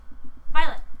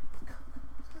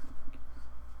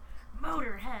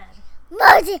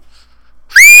Moji.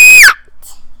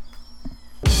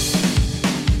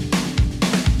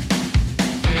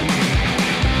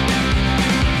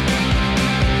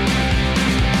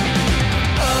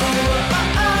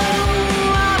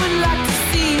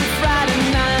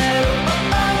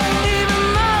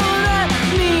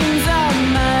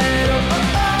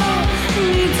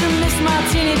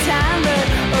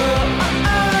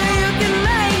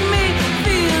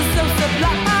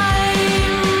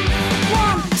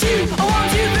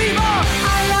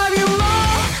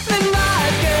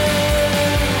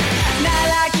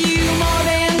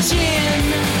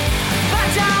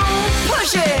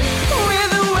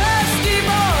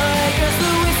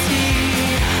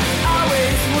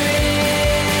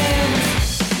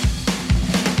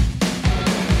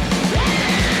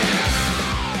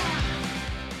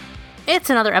 It's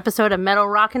another episode of Metal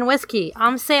Rockin' Whiskey.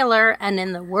 I'm Sailor, and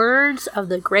in the words of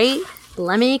the great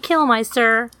Lemmy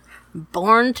Kilmister,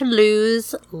 born to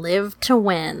lose, live to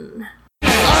win.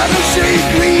 I'm a shade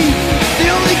green. The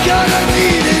only gun I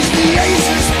need is the ace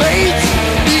of spades.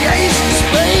 The ace of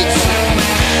spades.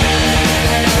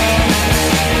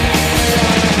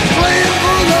 Playing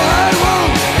for the high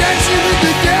road, dancing with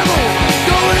the devil,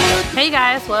 going with. Hey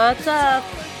guys, what's up?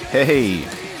 Hey,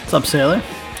 What's up, Sailor?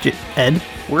 Ed?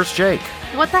 where's Jake?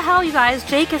 What the hell, you guys?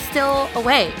 Jake is still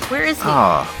away. Where is he?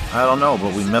 I don't know,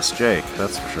 but we missed Jake,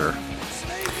 that's for sure.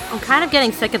 I'm kind of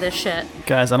getting sick of this shit.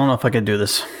 Guys, I don't know if I could do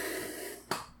this.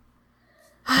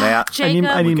 Matt, Jacob,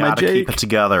 I we need my gotta Jake. keep it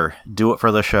together. Do it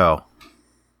for the show.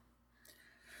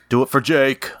 Do it for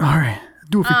Jake. All right.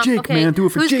 Do it for Jake, okay, man. Do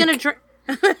it for who's Jake.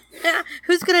 Gonna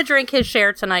who's gonna drink his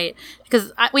share tonight?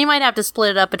 Because we might have to split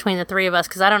it up between the three of us,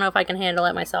 because I don't know if I can handle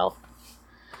it myself.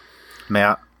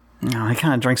 Matt, No, he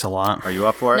kind of drinks a lot. are you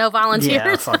up for it? No volunteers?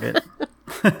 Yeah, fuck it.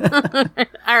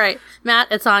 All right, Matt,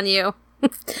 it's on you.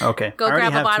 Okay. Go I already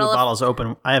grab a have bottle two of- bottles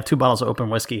open. I have 2 bottles of open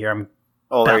whiskey here.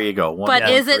 Oh, there you go. One But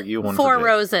is for it you, one Four for Jake.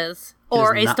 Roses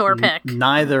or a store pick?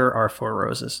 Neither are Four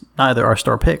Roses. Neither are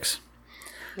store picks.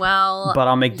 Well, But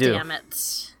I'll make do. damn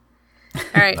it. All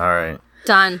right, All right.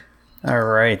 done. All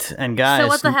right. And guys. So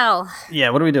what the hell? Yeah,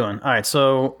 what are we doing? All right,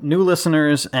 so new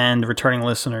listeners and returning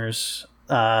listeners,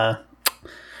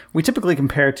 we typically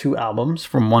compare 2 albums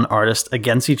from one artist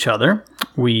against each other.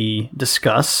 We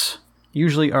discuss,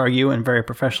 usually argue, and very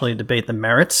professionally debate the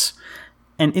merits.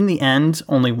 And in the end,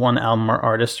 only one album or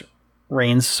artist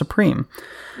reigns supreme.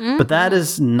 But that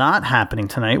is not happening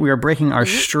tonight. We are breaking our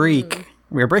streak.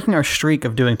 We are breaking our streak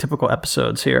of doing typical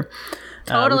episodes here.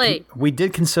 Totally. We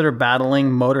did consider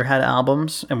battling Motorhead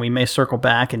albums, and we may circle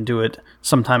back and do it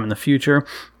sometime in the future.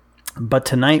 But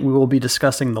tonight we will be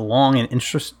discussing the long and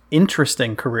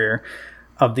interesting career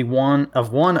of one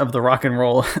of rock and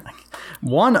roll's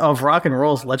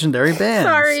legendary bands.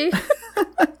 Sorry.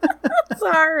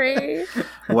 Sorry.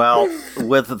 Well,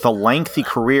 with the lengthy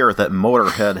career that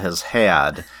Motorhead has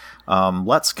had,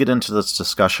 let's get into this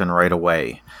discussion right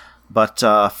away. But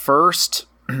first,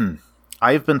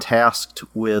 I've been tasked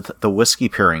with the whiskey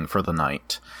pairing for the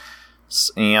night.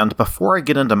 And before I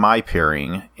get into my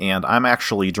pairing, and I'm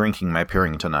actually drinking my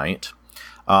pairing tonight,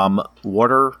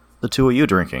 what are the two of you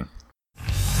drinking?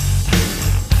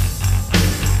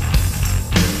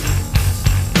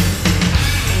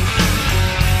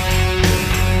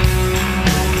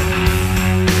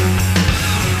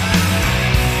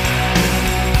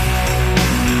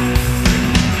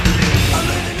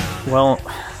 Well,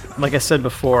 like I said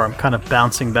before, I'm kind of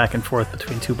bouncing back and forth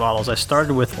between 2 bottles. I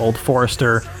started with Old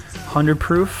Forester 100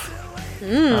 proof,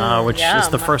 which is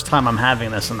the first time I'm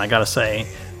having this, and I gotta say,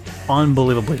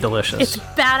 unbelievably delicious. It's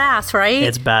badass, right?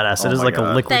 It's badass. Oh It is my like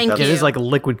God. a liquid. Thank It is you. like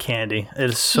liquid candy. It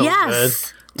is so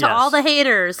yes. good. To Yes. all the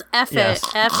haters, F Yes.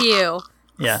 it, F you.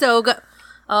 Yeah. So good.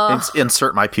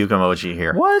 Insert my puke emoji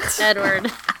here. What?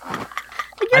 Edward.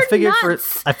 I figured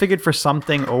nuts. for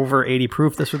something over 80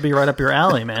 proof, this would be right up your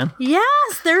alley, man.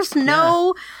 Yes, there's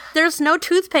no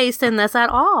toothpaste in this at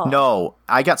all. No,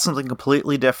 I got something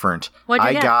completely different. What'd you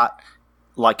I get? got,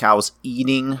 like, I was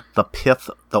eating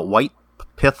the white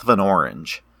pith of an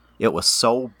orange. It was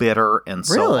so bitter and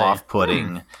so Really?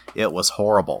 off-putting. It was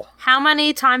horrible. How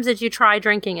many times did you try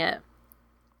drinking it?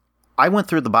 I went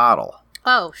through the bottle.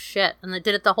 Oh shit! And they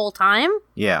did it the whole time.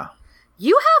 Yeah,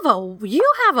 You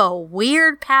have a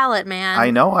weird palate, man. I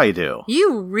know I do.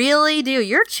 You really do.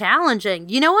 You're challenging.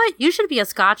 You know what? You should be a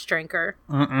Scotch drinker.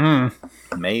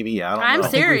 Maybe, I don't I'm know.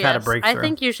 think we've serious. had a breakthrough. I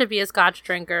think you should be a Scotch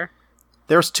drinker.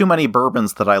 There's too many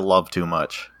bourbons that I love too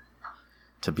much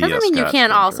to be Doesn't a mean you Scotch can't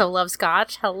drinker. also love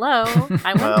Scotch. Hello,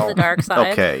 I went to the dark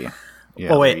side. Okay.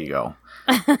 Yeah, Oh, wait. there you go.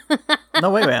 No,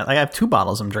 wait. I have 2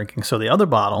 bottles I'm drinking. So the other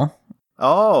bottle.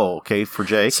 Oh, okay, for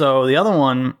Jake. So the other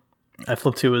one I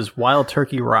flipped to is Wild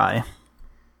Turkey Rye.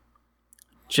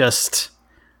 Just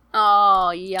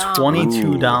Oh, yum.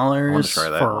 $22 I wanna try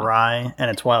that for one. rye,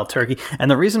 and it's Wild Turkey. And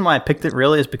the reason why I picked it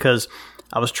really is because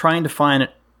I was trying to find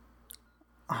it.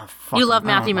 Oh, fuck, You love I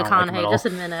don't- Matthew I don't like him at McConaughey, all. just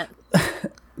admit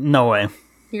it. No way.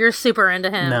 You're super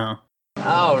into him. No.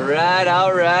 All right.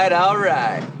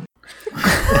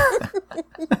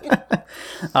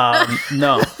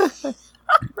 No.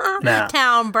 Nah.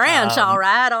 Town branch, all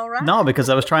right. No, because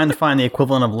I was trying to find the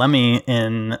equivalent of Lemmy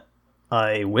in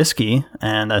a whiskey,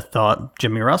 and I thought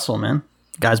Jimmy Russell, man.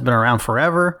 Guy's been around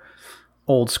forever.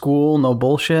 Old school, no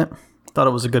bullshit. Thought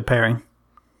it was a good pairing.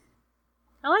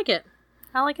 I like it.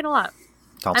 I like it a lot.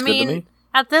 Sounds I good to mean, me.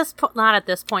 at this point, not at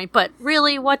this point, but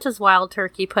really, what does Wild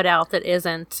Turkey put out that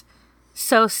isn't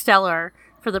so stellar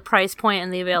for the price point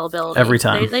and the availability? Every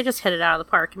time. They just hit it out of the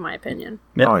park, in my opinion.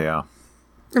 Yep. Oh, yeah.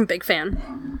 I'm a big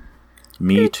fan.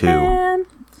 Me too. And,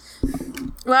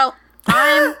 well,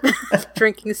 I'm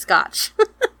drinking scotch.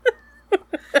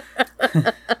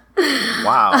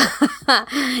 Wow.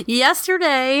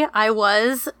 Yesterday, I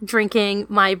was drinking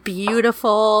my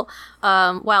beautiful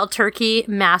Wild Turkey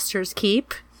Master's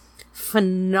Keep.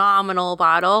 Phenomenal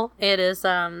bottle. It is.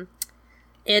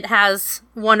 It has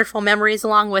wonderful memories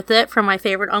along with it from my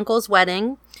favorite uncle's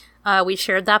wedding. We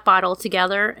shared that bottle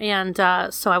together, and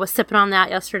so I was sipping on that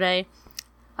yesterday.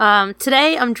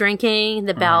 Today, I'm drinking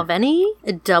the Balvenie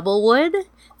Doublewood.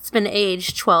 It's been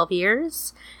aged 12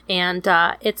 years, and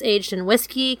it's aged in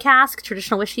whiskey cask,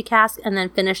 traditional whiskey cask, and then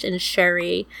finished in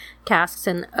sherry casks.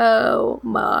 And oh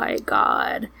my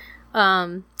god,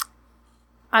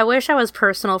 I wish I was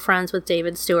personal friends with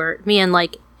David Stewart, me and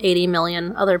like 80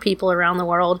 million other people around the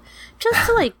world, just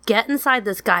to like get inside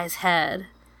this guy's head.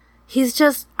 He's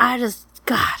just,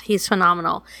 God, he's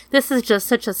phenomenal. This is just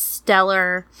such a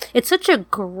stellar, it's such a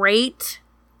great,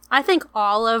 I think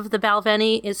all of the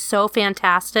Balvenie is so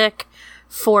fantastic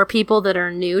for people that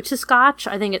are new to Scotch.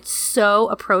 I think it's so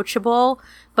approachable,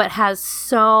 but has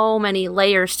so many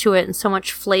layers to it and so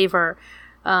much flavor.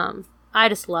 I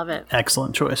just love it.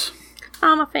 Excellent choice.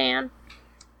 I'm a fan.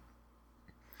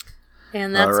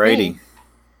 And that's Alrighty. me.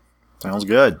 Sounds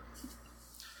good.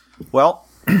 Well,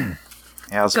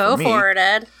 as Go for me, for it,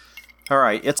 Ed. all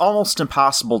right, it's almost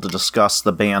impossible to discuss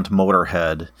the band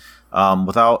Motorhead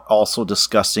without also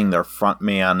discussing their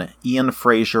frontman, Ian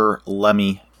Fraser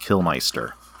Lemmy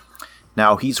Kilmister.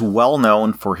 Now, he's well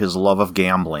known for his love of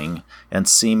gambling and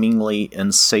seemingly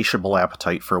insatiable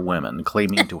appetite for women,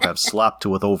 claiming to have slept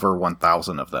with over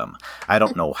 1,000 of them. I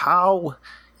don't know how.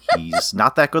 He's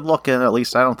not that good looking, at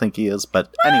least I don't think he is.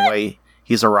 But anyway,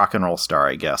 he's a rock and roll star,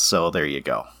 I guess, so there you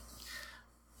go.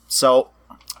 So,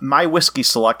 my whiskey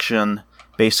selection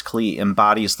basically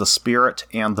embodies the spirit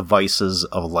and the vices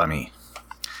of Lemmy.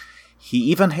 He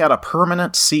even had a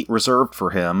permanent seat reserved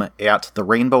for him at the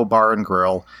Rainbow Bar and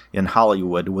Grill in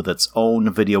Hollywood with its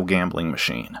own video gambling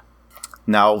machine.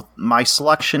 Now, my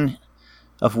selection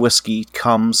of whiskey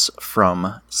comes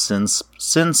from Sin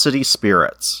City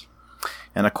Spirits.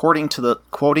 And quoting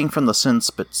from the Sin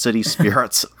City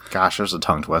Spirits, gosh, there's a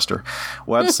tongue twister,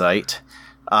 website,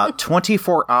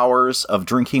 24 hours of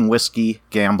drinking whiskey,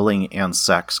 gambling, and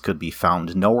sex could be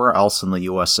found nowhere else in the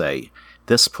USA.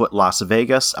 This put Las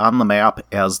Vegas on the map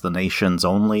as the nation's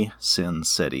only Sin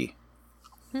City.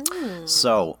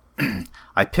 So,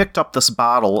 I picked up this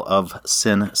bottle of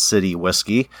Sin City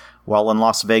whiskey while in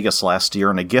Las Vegas last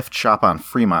year in a gift shop on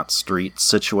Fremont Street,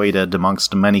 situated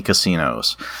amongst many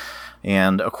casinos.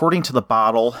 And according to the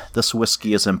bottle, this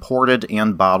whiskey is imported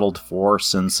and bottled for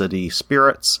Sin City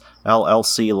Spirits,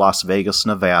 LLC, Las Vegas,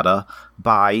 Nevada,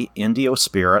 by Indio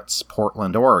Spirits,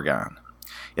 Portland, Oregon.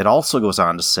 It also goes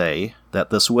on to say that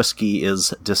this whiskey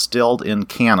is distilled in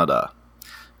Canada,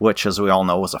 which, as we all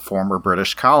know, was a former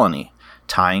British colony,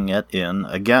 tying it in,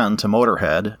 again, to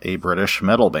Motorhead, a British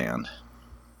metal band.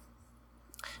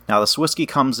 Now, this whiskey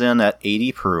comes in at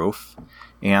 80 proof,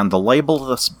 and the label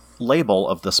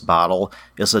of this bottle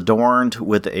is adorned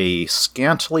with a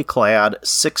scantily clad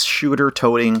six-shooter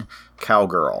toting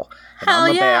cowgirl. And Hell on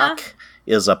the yeah. back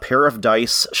is a pair of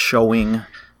dice showing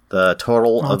the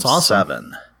total of that's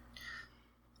awesome. 7.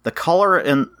 The color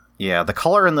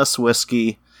in this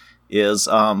whiskey is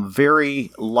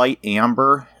very light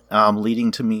amber,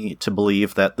 leading to me to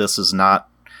believe that this is not,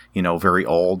 very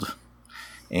old.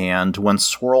 And when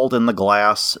swirled in the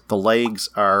glass, the legs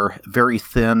are very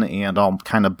thin and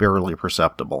kind of barely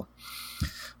perceptible.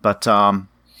 But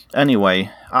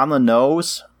anyway, on the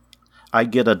nose, I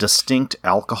get a distinct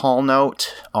alcohol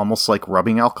note, almost like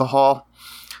rubbing alcohol.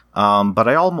 But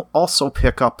I also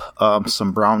pick up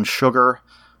some brown sugar,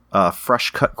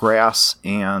 fresh cut grass,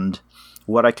 and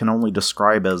what I can only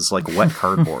describe as like wet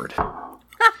cardboard.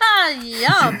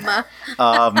 Yum!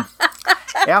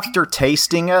 After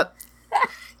tasting it,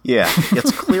 yeah,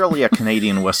 it's clearly a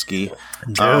Canadian whiskey.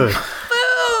 Dude. Boom!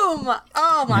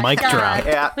 Oh my Mic god.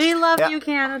 drop. We love you,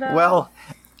 Canada. Well,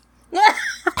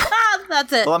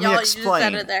 that's it. let me Y'all,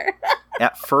 explain. You just said it there.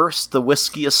 at first, the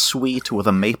whiskey is sweet with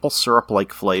a maple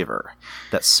syrup-like flavor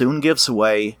that soon gives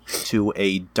way to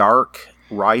a dark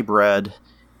rye bread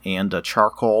and a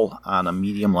charcoal on a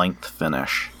medium-length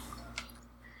finish.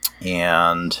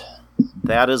 And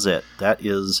that is it. That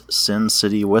is Sin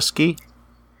City Whiskey.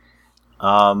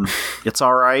 It's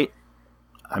all right.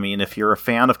 I mean, if you're a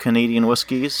fan of Canadian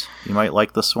whiskeys, you might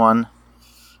like this one.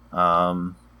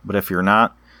 But if you're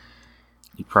not,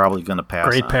 you're probably going to pass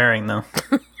Great on. pairing, though.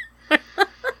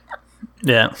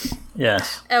 Yeah.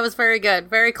 Yes. It was very good.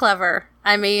 Very clever.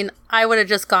 I mean, I would have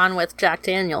just gone with Jack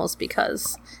Daniels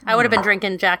because I would have been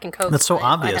drinking Jack and Coke. That's so if I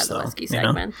obvious, had the though, whiskey you know?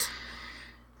 segment.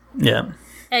 Yeah.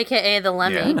 AKA the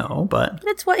Lemmy. Yeah. I know, but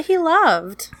It's what he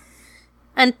loved.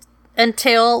 And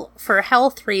until, for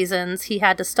health reasons, he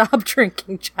had to stop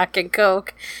drinking Jack and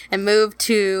Coke and move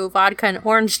to vodka and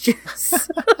orange juice.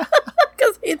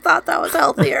 Because he thought that was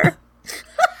healthier.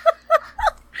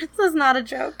 This is not a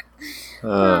joke.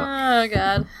 Oh,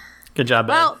 God. good job,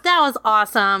 Ed. Well, that was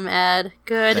awesome, Ed.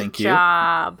 Good Thank you.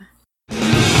 job.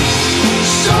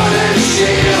 Sword and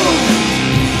shield,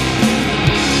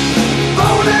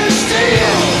 bone and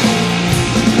steel,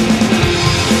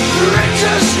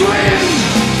 richest wind,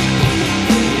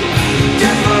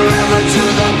 get forever to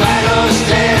the battle's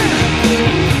den.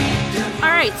 All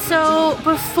right, so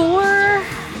before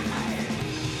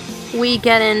we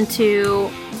get into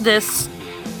this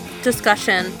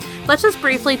discussion, let's just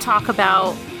briefly talk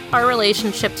about our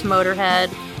relationship to Motorhead,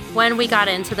 when we got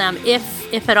into them,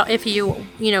 if you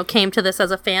came to this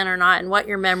as a fan or not, and what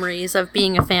your memories of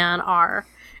being a fan are,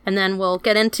 and then we'll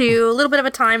get into a little bit of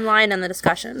a timeline and the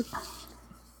discussion.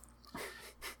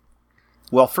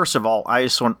 Well, first of all, I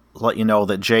just want to let you know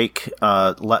that Jake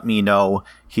let me know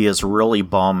he is really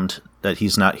bummed that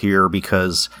he's not here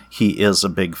because he is a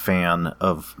big fan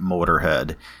of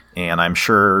Motorhead. And I'm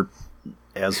sure,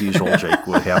 as usual, Jake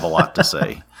would have a lot to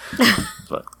say.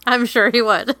 But I'm sure he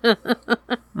would.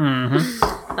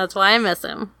 That's why I miss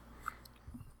him.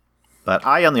 But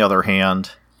I, on the other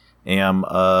hand, am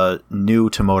new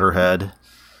to Motorhead.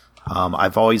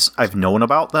 I've known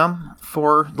about them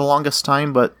for the longest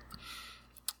time, but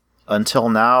until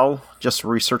now, just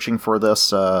researching for this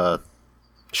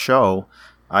show,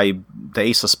 the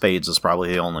Ace of Spades is probably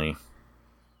the only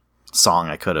song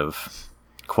I could have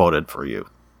quoted for you.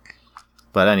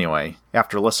 But anyway,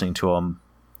 after listening to them,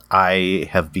 I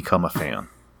have become a fan.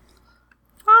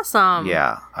 Awesome.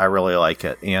 Yeah, I really like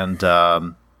it, and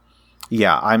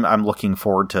yeah, I'm looking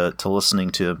forward to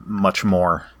listening to much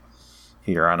more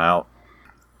here on out.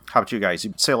 How about you guys?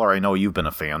 Sailor, I know you've been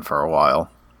a fan for a while.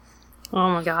 Oh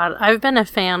my god, I've been a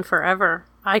fan forever.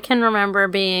 I can remember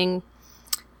being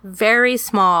very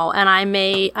small, and I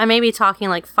may be talking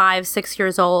like 5-6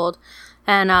 years old,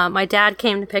 and my dad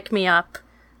came to pick me up.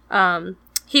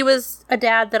 He was a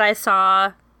dad that I saw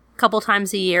a couple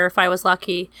times a year if I was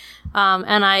lucky,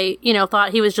 and I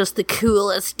thought he was just the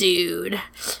coolest dude.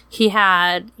 He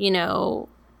had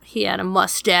a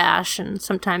mustache, and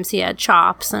sometimes he had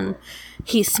chops, and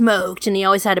he smoked, and he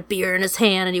always had a beer in his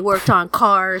hand, and he worked on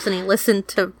cars, and he listened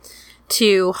to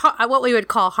what we would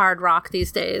call hard rock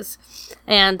these days.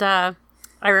 And I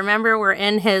remember we're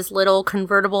in his little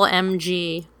convertible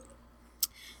MG,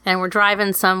 and we're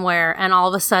driving somewhere, and all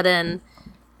of a sudden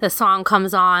the song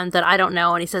comes on that I don't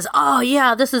know, and he says, "Oh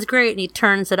yeah, this is great," and he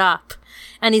turns it up,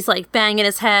 and he's like banging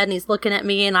his head, and he's looking at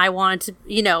me, and I wanted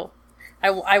to,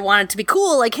 I wanted to be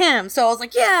cool like him, so I was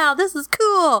like, "Yeah, this is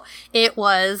cool." It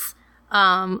was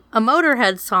a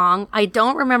Motorhead song. I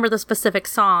don't remember the specific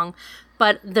song,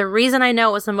 but the reason I know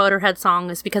it was a Motorhead song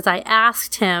is because I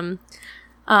asked him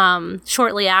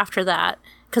shortly after that,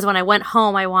 because when I went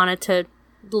home, I wanted to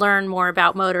learn more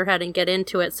about Motorhead and get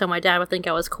into it so my dad would think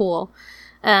I was cool.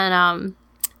 And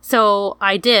so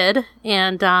I did,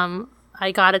 and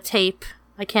I got a tape.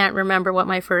 I can't remember what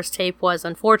my first tape was,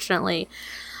 unfortunately.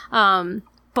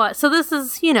 But so this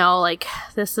is,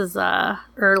 this is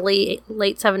late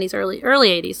 70s,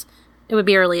 early 80s. It would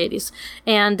be early 80s.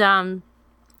 And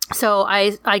so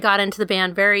I got into the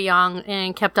band very young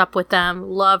and kept up with them,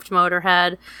 loved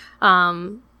Motorhead.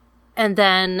 And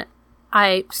then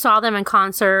I saw them in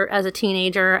concert as a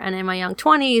teenager and in my young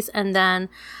 20s. And then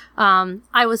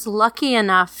I was lucky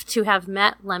enough to have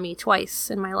met Lemmy twice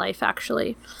in my life,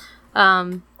 actually.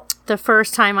 The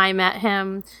first time I met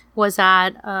him was at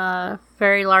a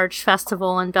very large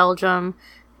festival in Belgium.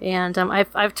 And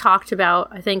I've talked about,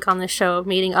 I think on the show,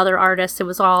 meeting other artists. It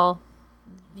was all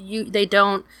they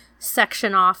don't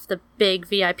section off the big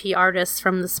VIP artists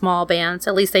from the small bands.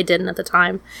 At least they didn't at the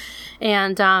time.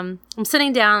 And I'm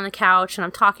sitting down on the couch and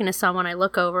I'm talking to someone. I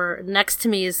look over. Next to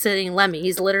me is sitting Lemmy.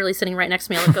 He's literally sitting right next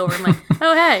to me. I look over. I'm like,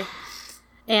 oh, hey.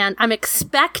 And I'm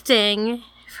expecting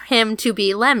him to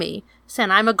be Lemmy.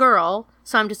 And I'm a girl.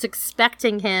 So I'm just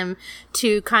expecting him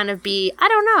to kind of be, I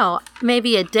don't know,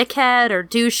 maybe a dickhead or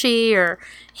douchey or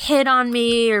hit on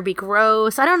me or be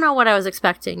gross. I don't know what I was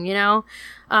expecting, you know?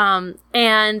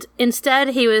 And instead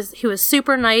he was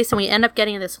super nice, and we end up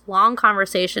getting this long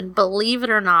conversation, believe it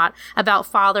or not, about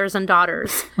fathers and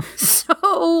daughters.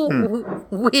 So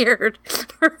weird.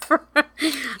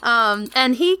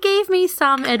 And he gave me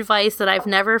some advice that I've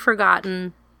never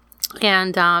forgotten.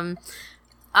 And,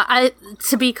 I,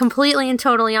 to be completely and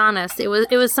totally honest, it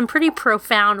was some pretty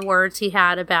profound words he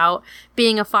had about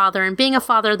being a father, and being a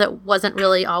father that wasn't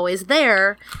really always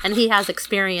there, and he has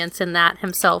experience in that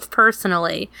himself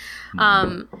personally.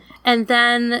 And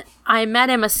then I met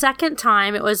him a second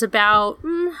time. It was about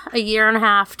a year and a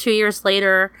half, 2 years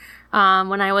later,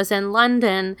 when I was in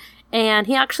London, and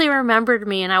he actually remembered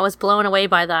me, and I was blown away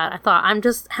by that. I thought,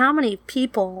 how many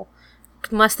people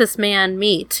must this man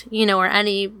meet, you know, or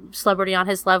any celebrity on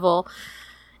his level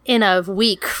in a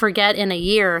week, forget in a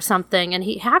year or something. And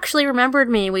he actually remembered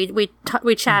me.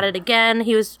 We chatted again.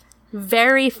 He was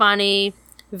very funny,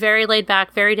 very laid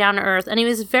back, very down to earth, and he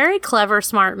was a very clever,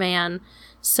 smart man.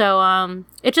 So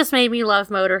it just made me love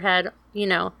Motorhead, you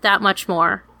know, that much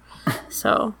more.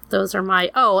 So those are my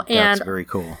and that's very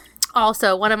cool.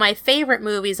 Also, one of my favorite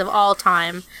movies of all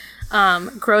time,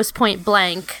 Grosse Pointe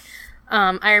Blank.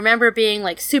 I remember being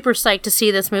like super psyched to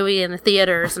see this movie in the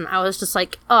theaters, and I was just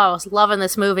like, I was loving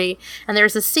this movie. And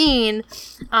there's a scene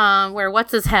where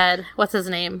what's his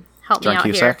name? Help John me out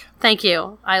Cusack? here. Thank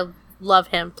you. I love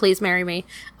him. Please marry me.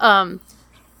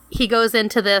 He goes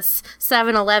into this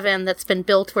 7-Eleven that's been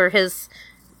built where his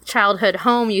childhood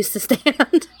home used to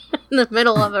stand in the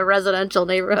middle of a residential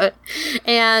neighborhood,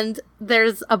 and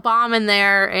there's a bomb in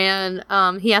there,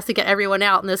 and he has to get everyone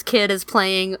out, and this kid is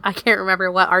playing, I can't remember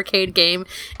what arcade game,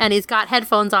 and he's got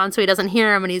headphones on so he doesn't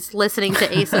hear him, and he's listening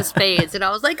to Ace of Spades, and I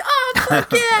was like, oh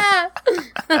fuck yeah.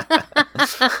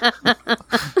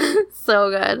 So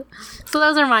good. So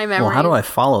those are my memories. Well, how do I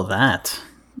follow that?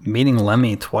 Meeting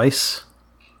Lemmy twice?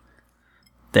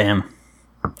 Damn.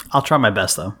 I'll try my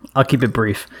best, though. I'll keep it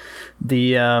brief.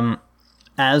 The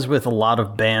as with a lot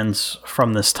of bands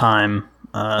from this time,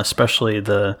 especially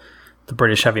the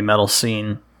British heavy metal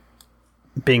scene,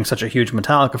 being such a huge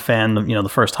Metallica fan, you know, the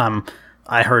first time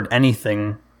I heard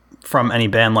anything from any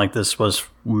band like this was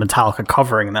Metallica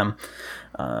covering them,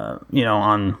 you know,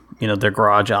 on, you know, their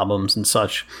garage albums and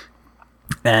such.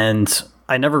 And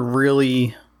I never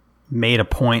really made a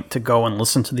point to go and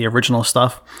listen to the original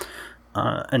stuff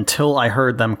until I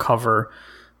heard them cover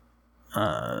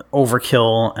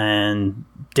Overkill and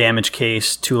Damage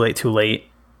Case, Too Late,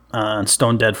 and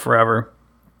Stone Dead Forever.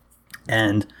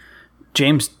 And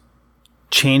James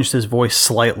changed his voice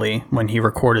slightly when he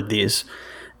recorded these.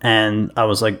 And I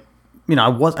was like, you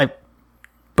know,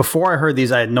 before I heard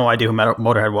these, I had no idea who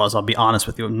Motorhead was. I'll be honest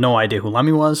with you. No idea who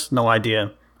Lemmy was. No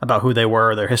idea about who they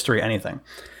were, their history, anything.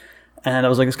 And I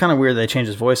was like, it's kind of weird they changed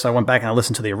his voice. So I went back and I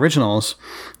listened to the originals,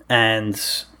 and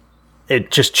it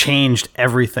just changed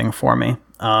everything for me.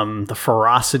 The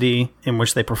ferocity in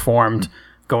which they performed,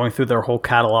 going through their whole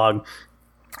catalog,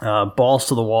 balls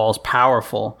to the walls,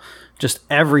 powerful. Just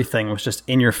everything was just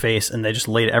in your face, and they just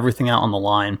laid everything out on the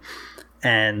line.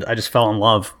 And I just fell in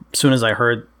love. As soon as I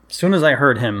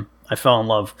heard him, I fell in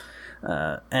love.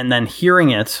 And then hearing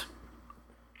it,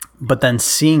 but then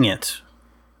seeing it,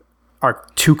 are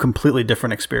two completely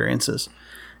different experiences.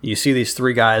 You see these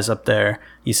three guys up there.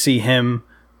 You see him,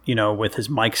 you know, with his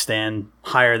mic stand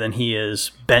higher than he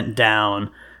is, bent down,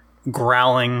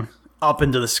 growling up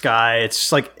into the sky. It's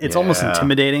just like, it's almost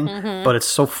intimidating, but it's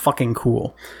so fucking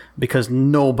cool because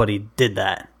nobody did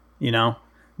that, you know?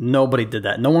 Nobody did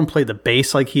that. No one played the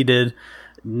bass like he did.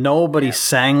 Nobody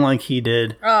sang like he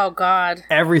did. Oh, God.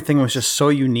 Everything was just so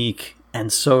unique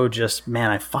and so just, man,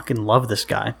 I fucking love this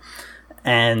guy.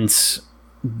 And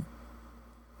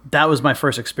that was my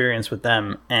first experience with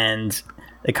them, and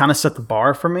it kind of set the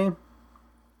bar for me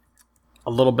a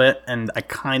little bit. And I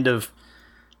kind of,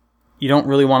 you don't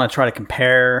really want to try to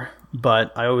compare,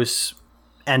 but I always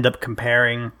end up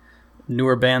comparing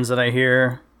newer bands that I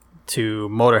hear to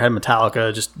Motorhead,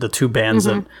 Metallica, just the two bands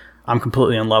that I'm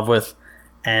completely in love with.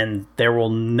 And there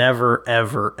will never,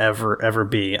 ever, ever, ever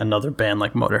be another band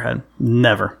like Motorhead.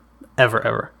 Never, ever,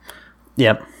 ever.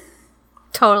 Yep.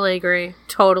 Totally agree.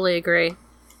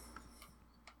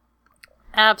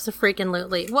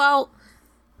 Abso-freaking-lutely. Well,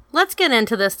 let's get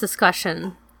into this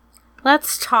discussion.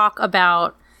 Let's talk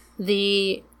about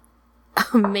the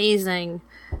amazing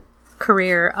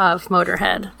career of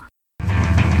Motorhead.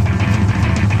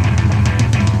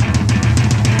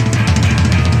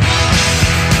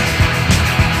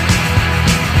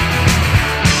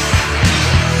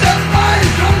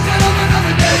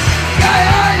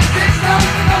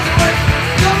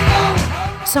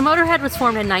 So Motorhead was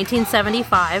formed in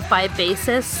 1975 by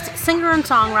bassist, singer and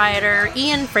songwriter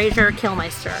Ian Fraser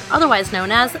Kilmister, otherwise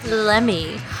known as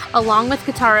Lemmy, along with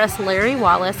guitarist Larry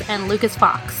Wallace and Lucas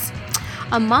Fox.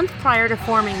 A month prior to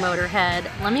forming Motorhead,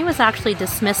 Lemmy was actually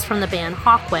dismissed from the band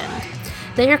Hawkwind.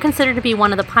 They are considered to be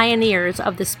one of the pioneers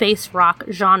of the space rock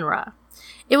genre.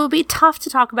 It will be tough to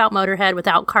talk about Motorhead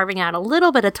without carving out a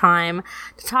little bit of time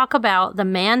to talk about the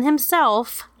man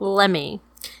himself, Lemmy,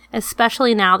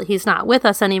 especially now that he's not with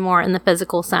us anymore in the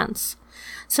physical sense.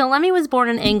 So Lemmy was born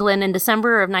in England in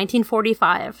December of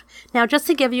 1945. Now, just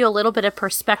to give you a little bit of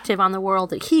perspective on the world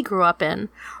that he grew up in,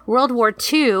 World War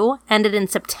II ended in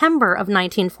September of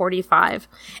 1945,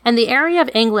 and the area of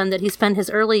England that he spent his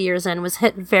early years in was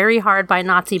hit very hard by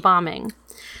Nazi bombing.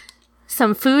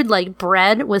 Some food like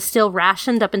bread was still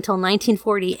rationed up until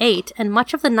 1948, and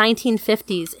much of the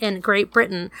 1950s in Great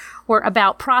Britain were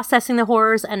about processing the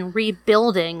horrors and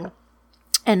rebuilding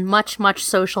and much, much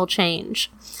social change.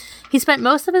 He spent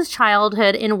most of his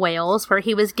childhood in Wales, where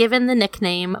he was given the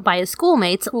nickname by his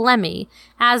schoolmates Lemmy,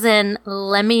 as in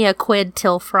Lemmy a quid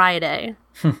till Friday.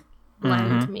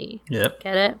 Lend me. Yep.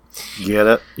 Get it? Get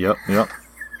it? Yep.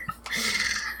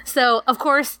 So, of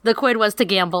course, the quid was to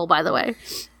gamble, by the way.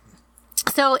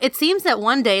 So it seems that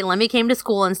one day Lemmy came to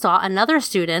school and saw another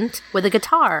student with a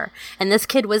guitar, and this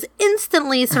kid was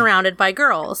instantly surrounded by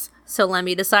girls. So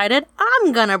Lemmy decided,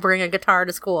 I'm gonna bring a guitar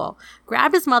to school.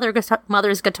 Grabbed his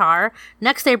mother's guitar,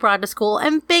 next day brought it to school,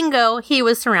 and bingo, he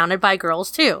was surrounded by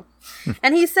girls too.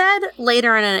 And he said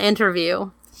later in an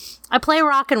interview, I play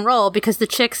rock and roll because the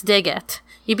chicks dig it.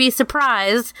 You'd be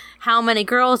surprised how many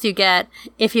girls you get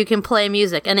if you can play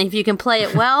music, and if you can play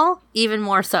it well, even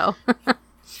more so.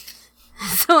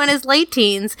 So in his late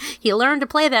teens, he learned to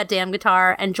play that damn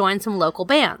guitar and joined some local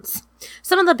bands.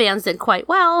 Some of the bands did quite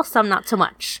well, some not so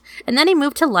much. And then he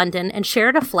moved to London and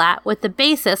shared a flat with the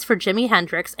bassist for Jimi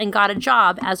Hendrix and got a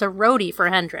job as a roadie for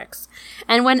Hendrix.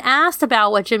 And when asked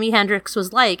about what Jimi Hendrix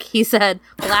was like, he said,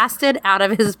 blasted out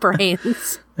of his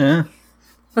brains. Yeah.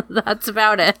 That's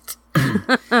about it.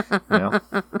 Yeah.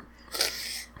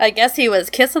 I guess he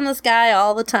was kissing the sky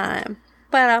all the time.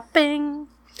 Ba-da-bing.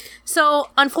 So,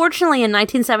 unfortunately, in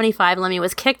 1975, Lemmy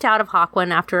was kicked out of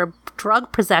Hawkwind after a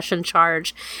drug possession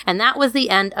charge, and that was the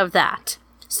end of that.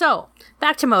 So,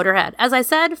 back to Motorhead. As I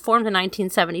said, formed in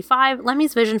 1975,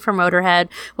 Lemmy's vision for Motorhead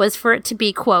was for it to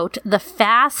be, quote, the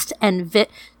fastest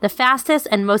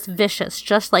and most vicious,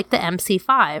 just like the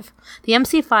MC5. The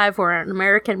MC5 were an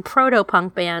American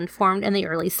proto-punk band formed in the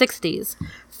early 60s.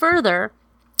 Further,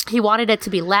 he wanted it to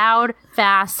be loud,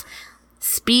 fast,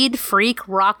 speed freak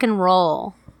rock and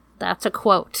roll. That's a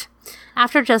quote.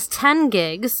 After just 10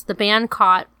 gigs, the band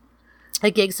caught a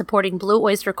gig supporting Blue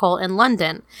Oyster Cult in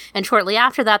London, and shortly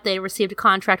after that, they received a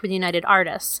contract with United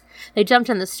Artists. They jumped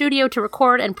in the studio to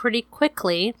record and pretty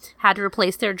quickly had to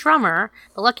replace their drummer,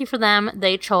 but lucky for them,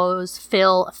 they chose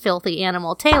Phil Filthy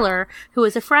Animal Taylor, who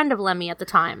was a friend of Lemmy at the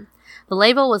time. The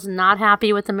label was not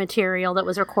happy with the material that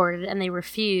was recorded, and they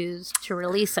refused to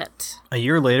release it. A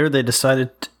year later, they decided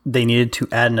they needed to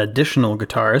add an additional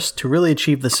guitarist to really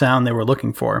achieve the sound they were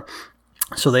looking for.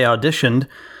 So they auditioned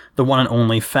the one and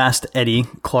only Fast Eddie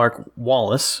Clark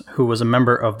Wallace, who was a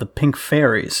member of the Pink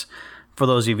Fairies. For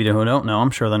those of you who don't know,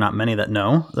 I'm sure there are not many that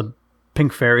know, the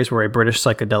Pink Fairies were a British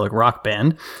psychedelic rock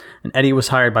band, and Eddie was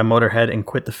hired by Motorhead and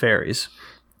quit the Fairies.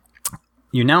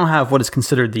 You now have what is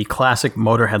considered the classic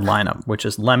Motorhead lineup, which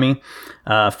is Lemmy,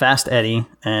 Fast Eddie,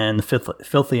 and the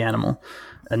Filthy Animal.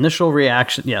 Initial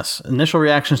reactions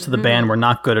to the band were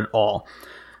not good at all.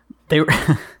 They were,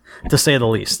 to say the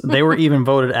least. They were even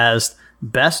voted as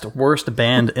best worst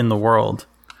band in the world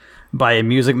by a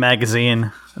music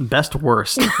magazine. Best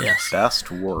worst, yes. Best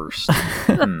worst.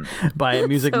 By a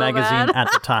music So magazine bad.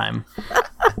 at the time.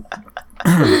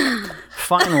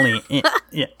 Finally,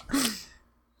 yeah.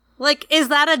 Like, is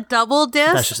that a double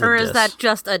That's diss, just a or is diss. that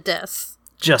just a diss?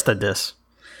 Just a diss.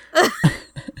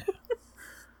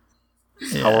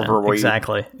 Yeah, However way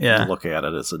exactly. you Yeah. look at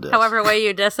it, it's a diss. However way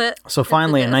you diss it. So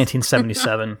finally, in diss.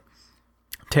 1977,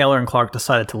 Taylor and Clark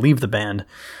decided to leave the band.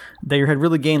 They had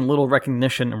really gained little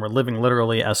recognition and were living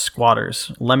literally as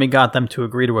squatters. Lemmy got them to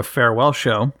agree to a farewell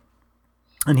show,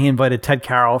 and he invited Ted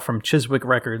Carroll from Chiswick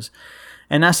Records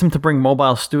and asked him to bring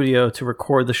Mobile Studio to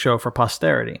record the show for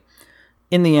posterity.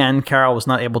 In the end, Carroll was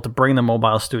not able to bring the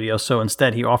Mobile Studio, so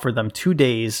instead he offered them 2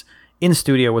 days in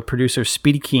studio with producer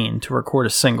Speedy Keen to record a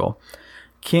single.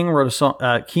 Keen,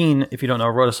 if you don't know,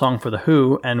 wrote a song for The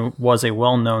Who and was a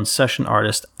well-known session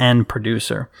artist and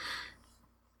producer.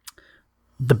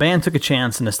 The band took a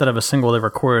chance, and instead of a single, they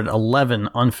recorded 11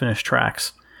 unfinished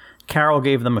tracks. Carroll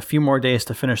gave them a few more days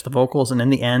to finish the vocals, and in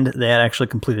the end, they had actually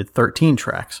completed 13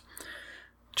 tracks.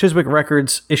 Chiswick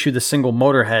Records issued the single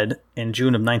Motorhead in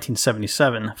June of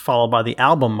 1977, followed by the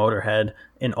album Motorhead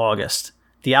in August.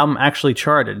 The album actually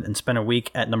charted and spent a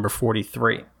week at number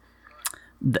 43.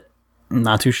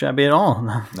 Not too shabby at all.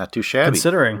 Not too shabby.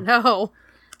 Considering. No.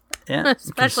 Yeah,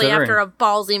 Especially after a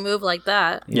ballsy move like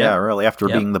that. Yeah, really, after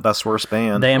being the best worst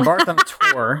band. They embarked on a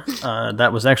tour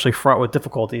that was actually fraught with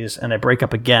difficulties and a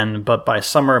breakup again, but by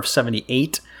summer of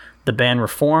 78, the band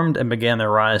reformed and began their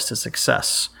rise to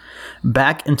success.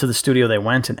 Back into the studio they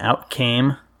went, and out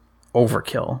came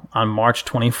Overkill on March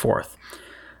 24th.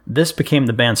 This became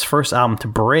the band's first album to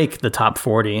break the top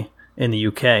 40 in the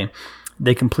UK.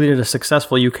 They completed a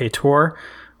successful UK tour,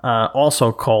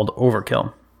 also called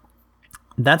Overkill.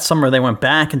 That summer, they went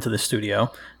back into the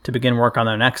studio to begin work on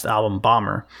their next album,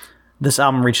 Bomber. This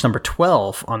album reached number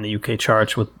 12 on the UK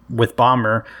charts with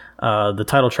Bomber, the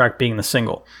title track being the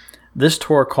single. This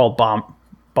tour, called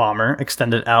Bomber,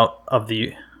 extended out of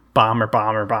the Bomber.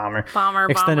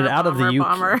 Extended out of the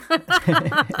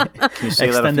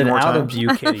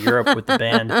UK to Europe with the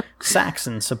band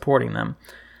Saxon supporting them.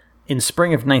 In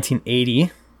spring of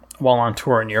 1980, while on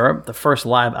tour in Europe, the first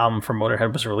live album for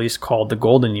Motorhead was released called The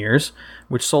Golden Years,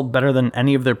 which sold better than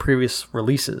any of their previous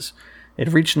releases.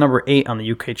 It reached number 8 on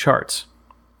the UK charts.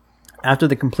 After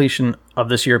the completion of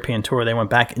this European tour, they went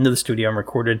back into the studio and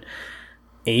recorded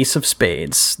Ace of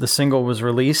Spades. The single was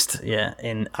released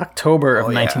in October of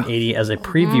 1980 as a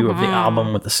preview of the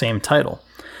album with the same title.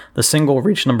 The single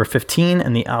reached number 15,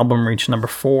 and the album reached number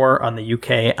 4 on the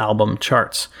UK album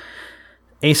charts.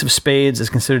 Ace of Spades is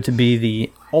considered to be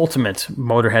the ultimate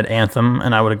Motorhead anthem,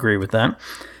 and I would agree with that.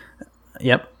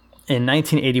 Yep. In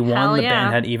 1981, the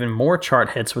band had even more chart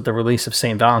hits with the release of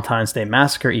St. Valentine's Day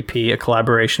Massacre EP, a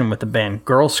collaboration with the band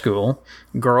Girl School.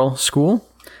 Why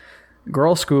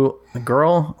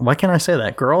can't I say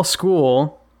that? Girl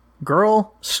School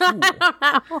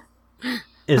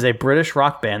is a British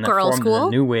rock band that formed in the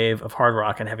new wave of hard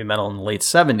rock and heavy metal in the late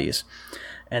 70s.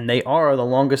 And they are the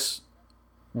longest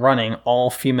running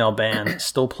all-female band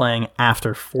still playing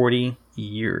after 40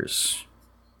 years.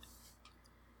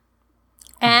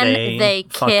 And they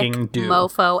kick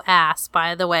mofo ass,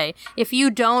 by the way. If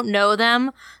you don't know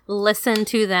them, listen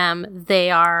to them. They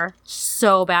are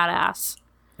so badass.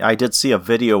 I did see a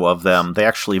video of them. They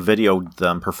actually videoed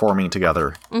them performing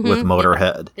together with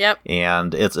Motorhead. Yep.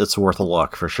 And it's worth a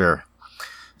look for sure.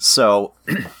 So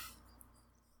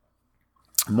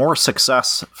more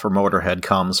success for Motorhead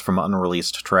comes from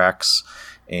unreleased tracks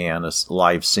and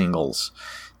live singles.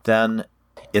 Then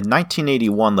in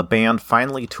 1981, the band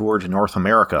finally toured North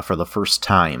America for the first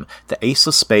time. The Ace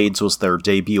of Spades was their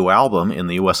debut album in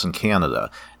the US and Canada.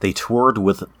 They toured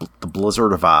with the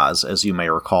Blizzard of Oz. As you may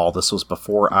recall, this was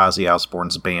before Ozzy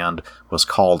Osbourne's band was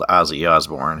called Ozzy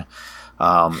Osbourne.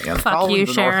 And following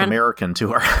the North American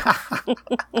tour...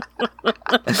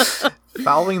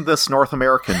 Following this North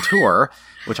American tour,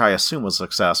 which I assume was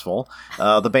successful,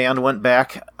 the band went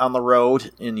back on the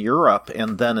road in Europe,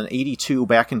 and then in 82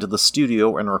 back into the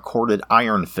studio and recorded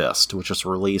Iron Fist, which was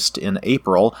released in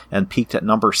April and peaked at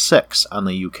number 6 on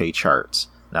the UK charts.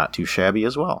 Not too shabby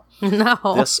as well. No.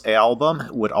 This album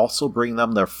would also bring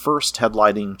them their first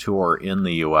headlining tour in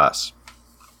the US.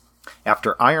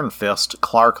 After Iron Fist,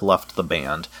 Clark left the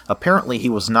band. Apparently he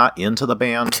was not into the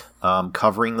band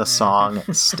covering the song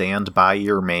Stand By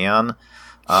Your Man.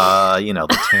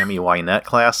 The Tammy Wynette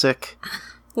classic.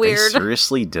 Weird. They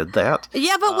seriously did that?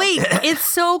 Yeah, but wait, it's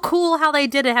so cool how they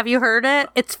did it. Have you heard it?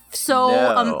 It's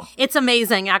so, it's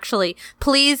amazing, actually.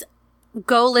 Please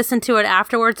go listen to it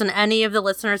afterwards, and any of the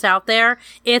listeners out there,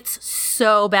 it's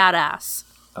so badass.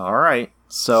 All right.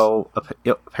 So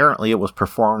apparently it was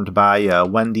performed by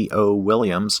Wendy O.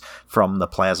 Williams from the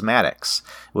Plasmatics,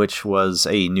 which was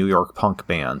a New York punk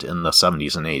band in the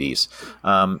 70s and 80s.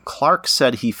 Clark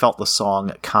said he felt the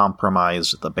song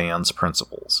compromised the band's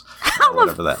principles.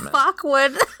 Whatever that meant. Fuck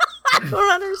would. I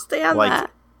don't understand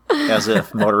that. As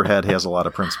if Motorhead has a lot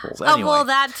of principles. Anyway. Oh, well,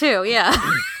 that too, yeah.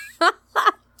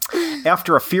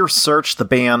 After a fierce search, the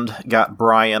band got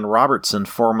Brian Robertson,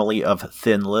 formerly of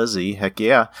Thin Lizzy,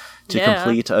 to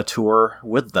complete a tour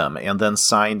with them, and then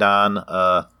signed on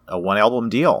a a one-album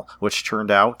deal, which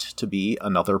turned out to be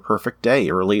Another Perfect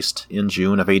Day, released in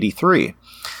June of '83.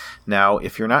 Now,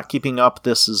 if you're not keeping up,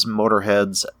 this is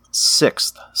Motorhead's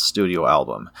 6th studio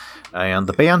album, and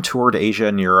the band toured Asia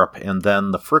and Europe, and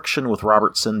then the friction with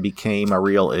Robertson became a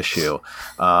real issue.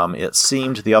 It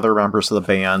seemed the other members of the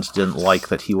band didn't like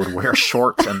that he would wear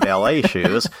shorts and ballet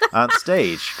shoes on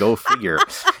stage. Go figure.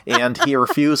 And he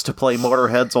refused to play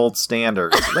Motorhead's old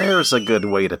standards. There's a good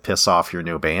way to piss off your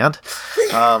new band.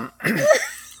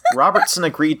 Robertson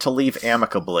agreed to leave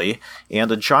amicably, and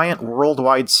a giant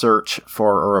worldwide search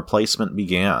for a replacement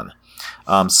began.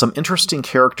 Some interesting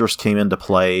characters came into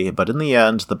play, but in the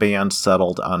end, the band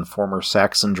settled on former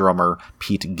Saxon drummer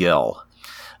Pete Gill.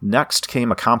 Next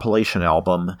came a compilation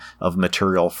album of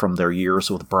material from their years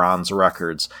with Bronze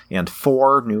Records, and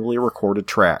 4 newly recorded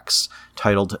tracks,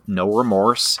 titled No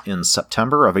Remorse, in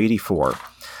September of '84.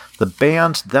 The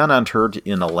band then entered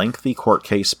in a lengthy court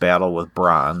case battle with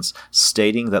Bronze,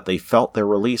 stating that they felt their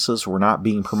releases were not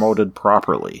being promoted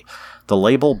properly. The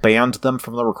label banned them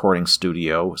from the recording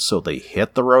studio, so they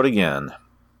hit the road again.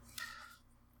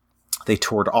 They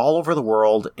toured all over the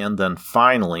world, and then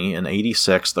finally, in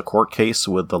 '86, the court case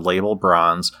with the label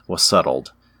Bronze was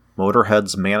settled.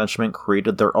 Motorhead's management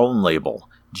created their own label,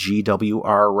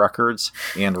 GWR Records,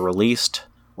 and released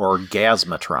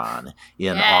Orgasmatron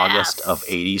in August of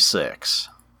 '86.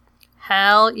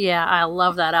 Hell yeah, I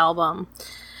love that album.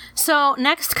 So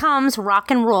next comes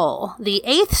Rock and Roll, the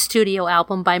 8th studio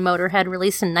album by Motorhead,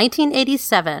 released in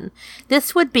 1987.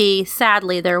 This would be,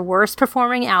 sadly, their worst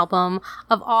performing album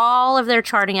of all of their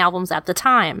charting albums at the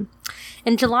time.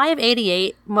 In July of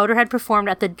 '88, Motorhead performed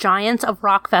at the Giants of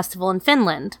Rock Festival in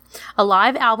Finland. A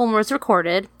live album was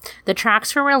recorded. The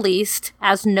tracks were released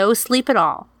as No Sleep at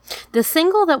All. The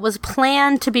single that was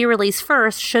planned to be released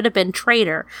first should have been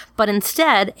Traitor, but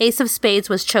instead, Ace of Spades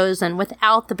was chosen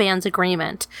without the band's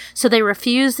agreement, so they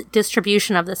refused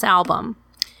distribution of this album.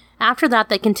 After that,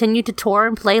 they continued to tour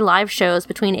and play live shows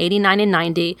between '89 and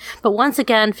 '90, but once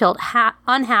again felt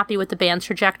unhappy with the band's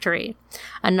trajectory.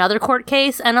 Another court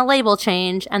case and a label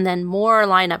change, and then more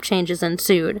lineup changes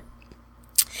ensued.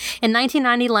 In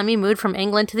 1990, Lemmy moved from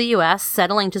England to the US,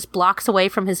 settling just blocks away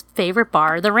from his favorite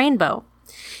bar, the Rainbow.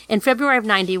 In February of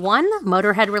 '91,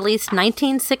 Motorhead released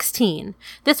 1916.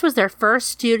 This was their first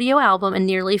studio album in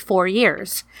nearly 4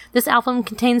 years. This album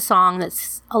contains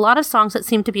a lot of songs that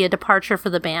seem to be a departure for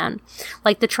the band,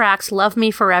 like the tracks Love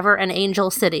Me Forever and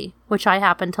Angel City, which I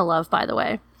happen to love, by the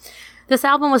way. This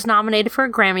album was nominated for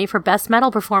a Grammy for Best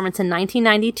Metal Performance in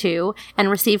 1992 and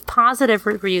received positive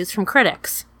reviews from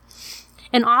critics.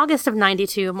 In August of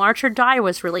 '92, March or Die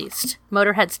was released,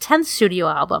 Motorhead's 10th studio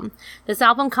album. This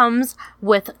album comes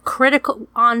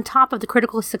on top of the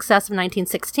critical success of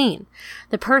 1916.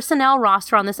 The personnel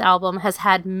roster on this album has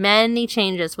had many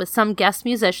changes, with some guest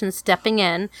musicians stepping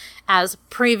in as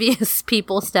previous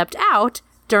people stepped out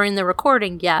during the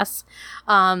recording, yes.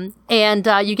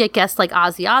 You get guests like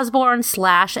Ozzy Osbourne,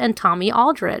 Slash, and Tommy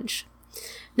Aldridge.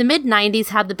 The mid-90s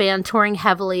had the band touring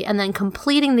heavily and then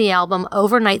completing the album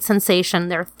Overnight Sensation,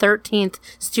 their 13th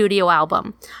studio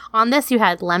album. On this, you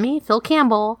had Lemmy, Phil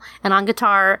Campbell, and on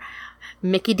guitar,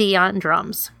 Mikkey Dee on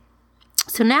drums.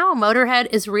 So now Motorhead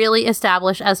is really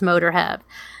established as Motorhead.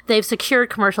 They've secured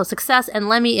commercial success, and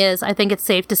Lemmy is, I think it's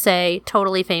safe to say,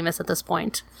 totally famous at this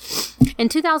point. In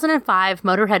 2005,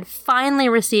 Motorhead finally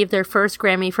received their first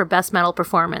Grammy for Best Metal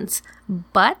Performance,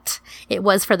 but it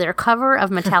was for their cover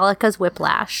of Metallica's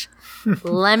Whiplash.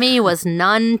 Lemmy was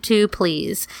none too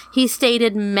pleased. He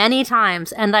stated many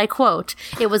times, and I quote,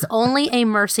 "It was only a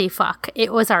mercy fuck.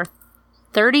 It was our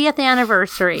 30th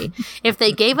anniversary. If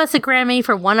they gave us a Grammy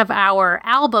for one of our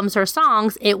albums or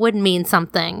songs, it would mean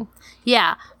something."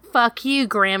 Yeah, fuck you,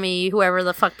 Grammy, whoever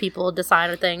the fuck people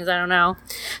decided things, I don't know.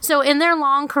 So in their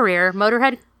long career,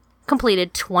 Motorhead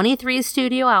completed 23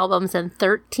 studio albums and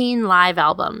 13 live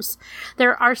albums.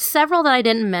 There are several that I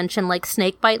didn't mention, like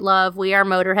Snakebite Love, We Are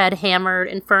Motorhead, Hammered,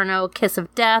 Inferno, Kiss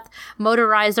of Death,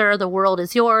 Motorizer, The World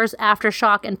Is Yours,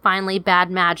 Aftershock, and finally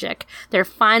Bad Magic, their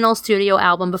final studio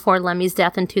album before Lemmy's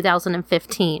death in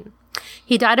 2015.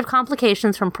 He died of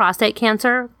complications from prostate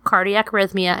cancer, cardiac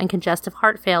arrhythmia, and congestive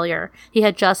heart failure. He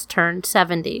had just turned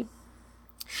 70.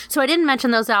 So I didn't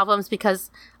mention those albums because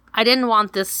I didn't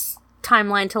want this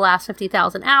timeline to last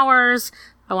 50,000 hours.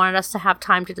 I wanted us to have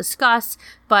time to discuss.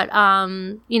 But,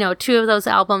 2 of those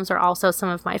albums are also some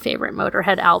of my favorite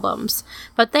Motorhead albums.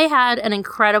 But they had an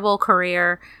incredible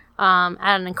career, at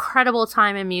an incredible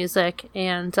time in music,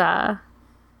 and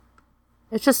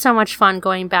it's just so much fun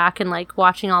going back and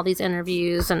watching all these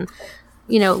interviews and,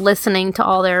 listening to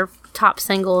all their top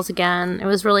singles again. It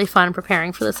was really fun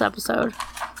preparing for this episode.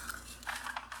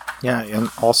 Yeah, and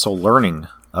also learning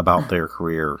about their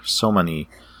career. So many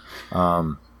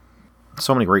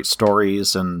great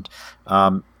stories, and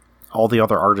all the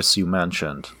other artists you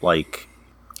mentioned, like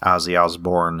Ozzy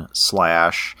Osbourne,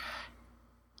 Slash.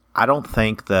 I don't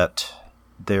think that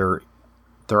there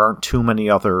aren't too many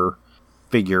other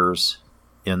figures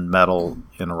in metal,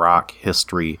 in rock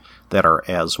history that are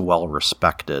as well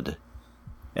respected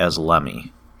as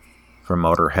Lemmy from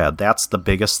Motorhead. That's the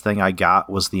biggest thing I got,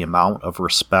 was the amount of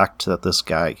respect that this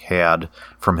guy had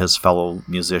from his fellow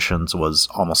musicians was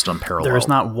almost unparalleled. There's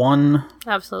not one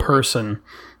Absolutely. person,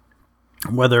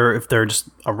 whether if they're just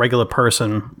a regular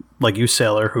person like you,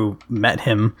 Sailor, who met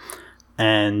him,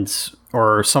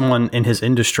 or someone in his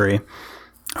industry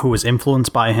who was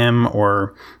influenced by him,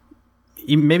 or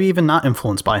maybe even not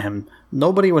influenced by him.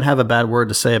 Nobody would have a bad word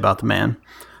to say about the man.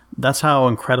 That's how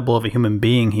incredible of a human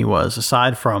being he was,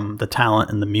 aside from the talent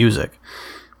and the music.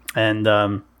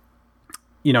 And,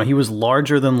 he was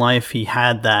larger than life. He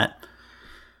had that,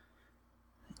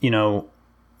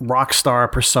 rock star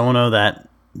persona, that,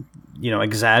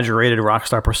 exaggerated rock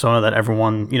star persona that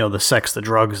everyone, the sex, the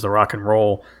drugs, the rock and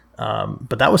roll.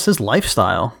 But that was his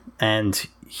lifestyle. And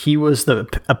he was the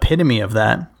epitome of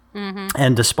that. Mm-hmm.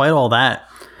 And despite all that,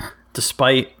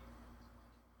 despite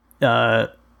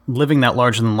living that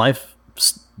larger than life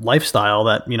lifestyle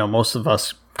that most of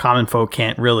us common folk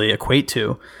can't really equate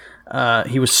to,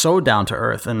 he was so down to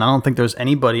earth, and I don't think there's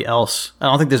anybody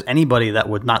that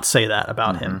would not say that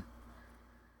about him.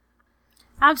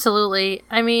 Absolutely.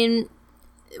 I mean,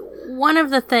 one of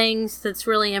the things that's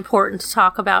really important to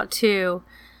talk about too,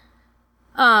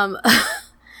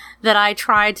 that I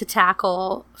tried to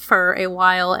tackle for a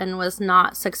while and was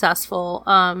not successful,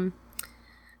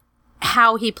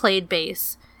 how he played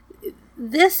bass.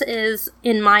 This is,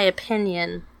 in my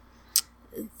opinion,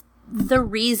 the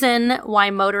reason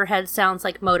why Motorhead sounds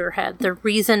like Motorhead. The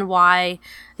reason why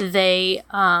they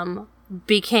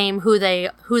became who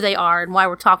they are, and why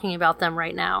we're talking about them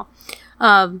right now.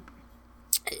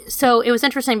 So it was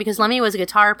interesting because Lemmy was a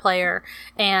guitar player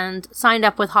and signed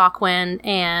up with Hawkwind,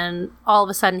 and all of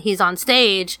a sudden he's on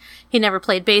stage. He never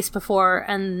played bass before,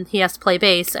 and he has to play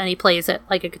bass, and he plays it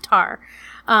like a guitar.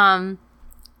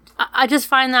 I just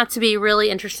find that to be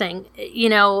really interesting.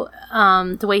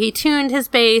 The way he tuned his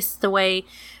bass, the way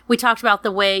we talked about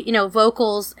the way,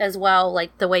 vocals as well,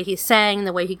 like the way he sang,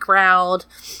 the way he growled.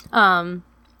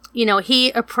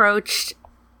 He approached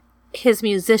his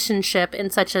musicianship in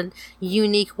such a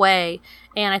unique way.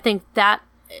 And I think that,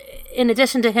 in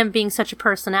addition to him being such a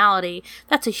personality,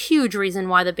 that's a huge reason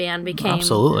why the band became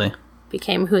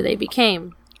who they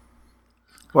became.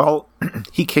 Well,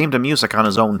 he came to music on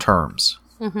his own terms.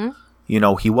 Mm-hmm.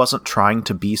 He wasn't trying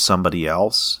to be somebody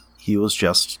else. He was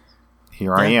just,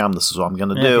 here I am, this is what I'm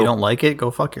going to do. If you don't like it,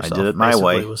 go fuck yourself. I did it my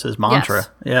way. Was his mantra.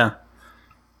 Yes. Yeah.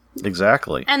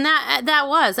 Exactly. And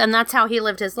that's how he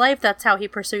lived his life. That's how he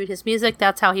pursued his music.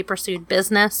 That's how he pursued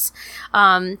business.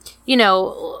 It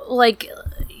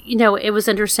was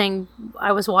interesting.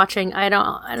 I was watching, I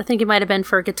don't think it might have been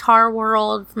for Guitar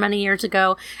World many years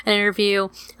ago, an interview,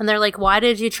 and they're like, why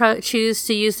did you choose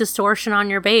to use distortion on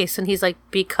your bass? And he's like,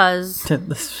 because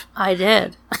I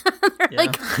did. They're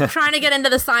like trying to get into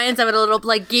the science of it a little,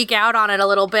 like geek out on it a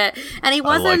little bit. And he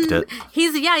wasn't, I liked it.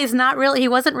 he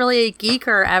wasn't really a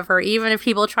geeker ever, even if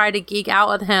people tried to geek out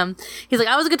with him. He's like,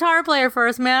 I was a guitar player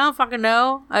first, man. I don't fucking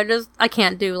know. I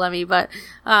can't do Lemmy, but,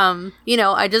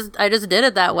 I just did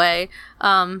it that way.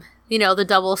 The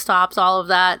double stops, all of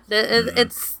that.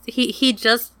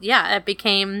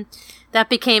 That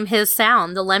became his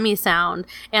sound, the Lemmy sound.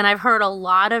 And I've heard a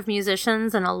lot of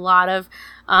musicians and a lot of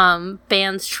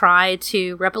bands try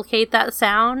to replicate that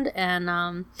sound.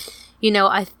 And,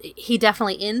 he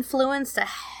definitely influenced a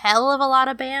hell of a lot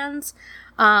of bands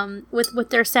with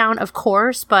their sound, of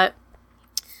course. But,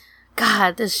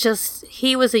 God,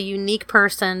 he was a unique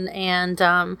person. And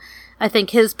I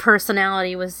think his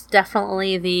personality was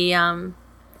definitely the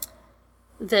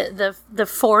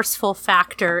forceful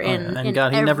factor in and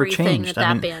God, he never changed.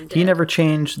 Band did. He never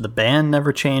changed. The band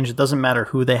never changed. It doesn't matter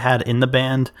who they had in the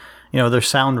band. Their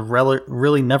sound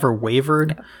really never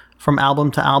wavered from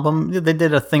album to album. They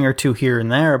did a thing or two here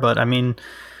and there, but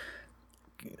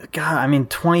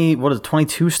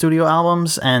 22 studio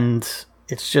albums, and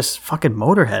it's just fucking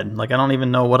Motorhead. Like, I don't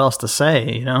even know what else to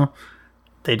say.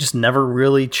 They just never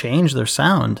really changed their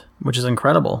sound, which is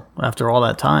incredible after all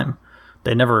that time.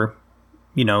 They never,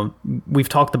 we've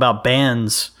talked about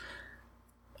bands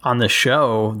on this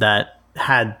show that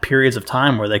had periods of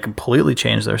time where they completely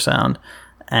changed their sound.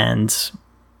 And,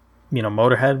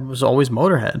 Motorhead was always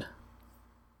Motorhead.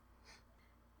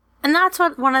 And that's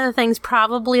one of the things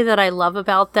probably that I love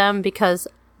about them, because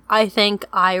I think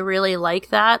I really like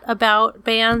that about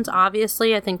bands.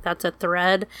 Obviously, I think that's a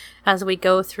thread as we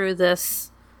go through this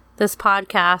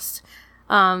podcast.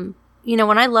 You know,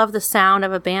 when I love the sound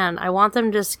of a band, I want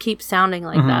them to just keep sounding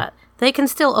like that. They can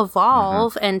still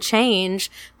evolve and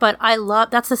change, but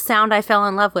that's the sound I fell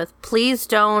in love with. Please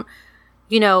don't,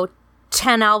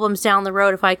 10 albums down the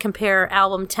road, if I compare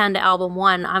album 10 to album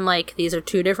 1, I'm like, these are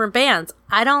two different bands.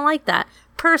 I don't like that.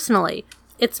 Personally,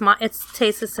 its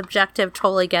taste is subjective,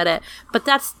 totally get it. But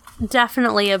that's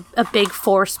definitely a big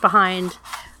force behind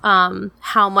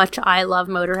how much I love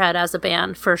Motorhead as a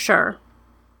band, for sure.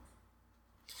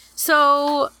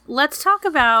 So let's talk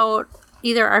about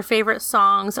either our favorite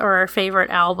songs or our favorite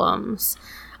albums.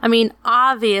 I mean,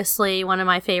 obviously, one of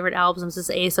my favorite albums is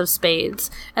Ace of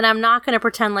Spades. And I'm not going to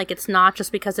pretend like it's not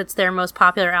just because it's their most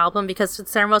popular album, because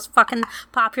it's their most fucking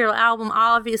popular album,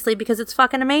 obviously, because it's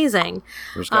fucking amazing.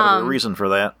 There's got to be a reason for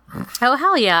that. Oh,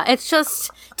 hell yeah. It's just,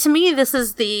 to me, this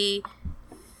is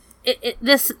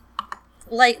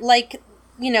like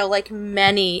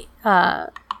many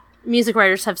music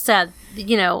writers have said,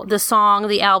 the song,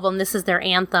 the album, this is their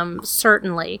anthem,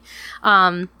 certainly.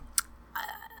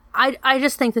 I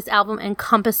just think this album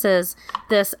encompasses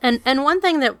this. And one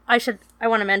thing that I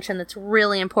want to mention that's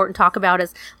really important to talk about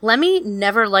is Lemmy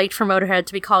never liked for Motorhead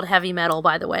to be called heavy metal,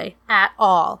 by the way, at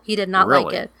all. He did not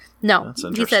like it. No. That's he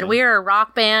said, interesting. we are a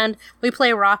rock band. We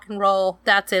play rock and roll.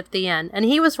 That's it, the end. And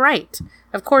he was right.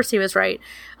 Of course he was right.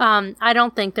 I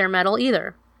don't think they're metal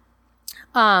either.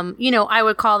 I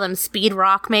would call them speed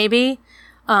rock maybe,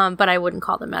 but I wouldn't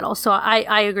call them metal. So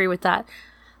I agree with that.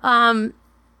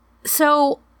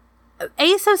 So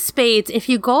Ace of Spades, if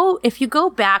you go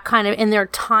back kind of in their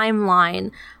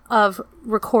timeline of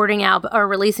recording or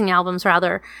releasing albums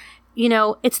rather,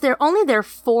 it's only their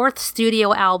fourth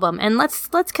studio album. And let's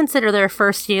consider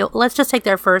let's just take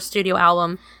their first studio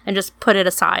album and just put it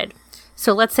aside.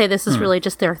 So let's say this is really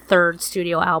just their third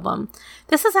studio album.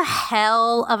 This is a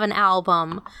hell of an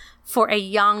album for a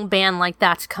young band like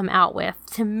that to come out with.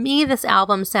 To me, this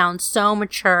album sounds so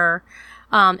mature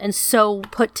and so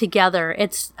put together.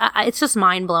 It's just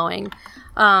mind-blowing.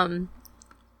 The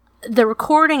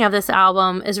recording of this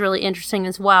album is really interesting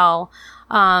as well.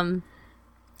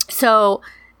 So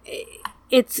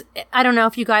it's, I don't know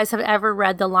if you guys have ever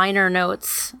read the liner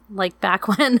notes, like back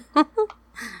when...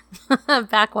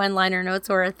 back when liner notes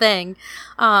were a thing.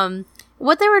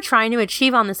 What they were trying to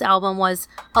achieve on this album was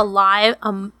a live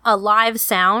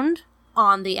sound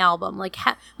on the album, like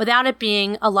without it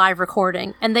being a live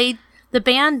recording. And the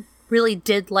band really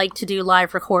did like to do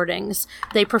live recordings.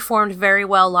 They performed very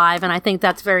well live, and I think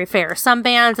that's very fair. Some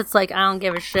bands, it's like, I don't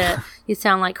give a shit. You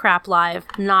sound like crap live,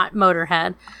 not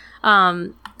Motorhead.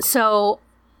 So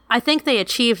I think they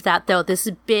achieved that, though. This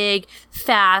big,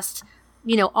 fast,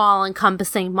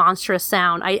 all-encompassing, monstrous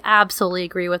sound. I absolutely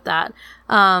agree with that.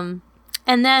 And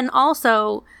then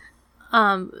also,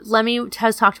 Lemmy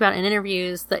has talked about in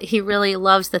interviews that he really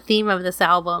loves the theme of this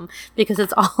album because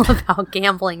it's all about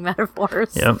gambling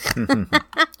metaphors. Yep.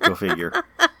 Go figure.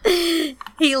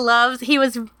 He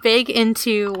was big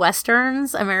into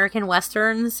Westerns, American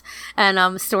Westerns,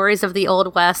 and stories of the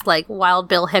Old West, like Wild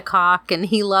Bill Hickok, and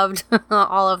he loved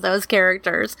all of those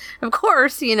characters. Of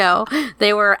course,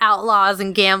 they were outlaws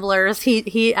and gamblers.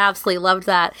 He absolutely loved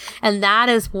that. And that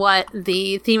is what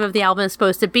the theme of the album is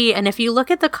supposed to be. And if you look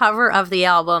at the cover of the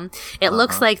album, it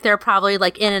looks like they're probably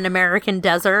like in an American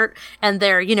desert, and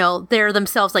they're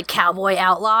themselves like cowboy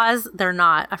outlaws. They're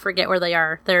not. I forget where they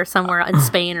are. They're somewhere in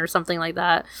Spain or something like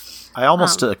that. I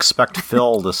almost expect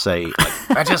Phil to say,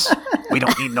 "Badges, we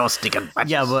don't need no stinking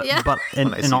badges." Yeah, but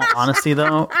in all honesty,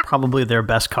 though, probably their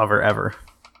best cover ever.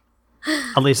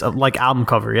 At least, like, album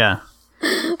cover, yeah.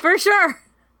 For sure.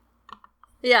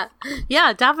 Yeah,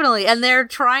 definitely. And they're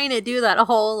trying to do that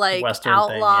whole, like, Western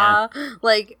outlaw, thing, yeah.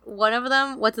 like, one of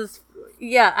them, what's his...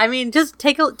 Yeah, I mean, just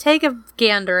take a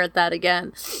gander at that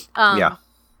again. Yeah.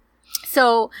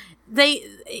 So they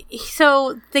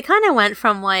kind of went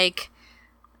from, like,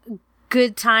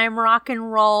 good time rock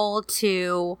and roll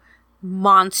to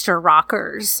monster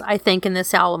rockers, I think, in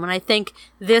this album. And I think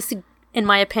this, in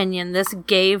my opinion, this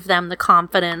gave them the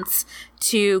confidence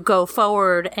to go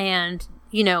forward and,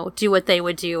 do what they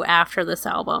would do after this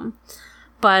album.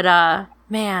 But,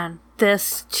 man,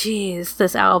 this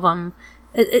album,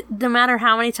 no matter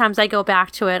how many times I go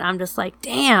back to it, I'm just like,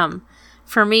 damn.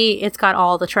 For me, it's got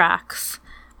all the tracks.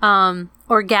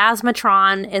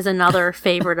 Orgasmatron is another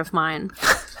favorite of mine.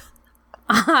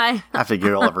 I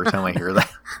figure every time I hear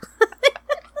that.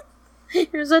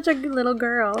 You're such a good little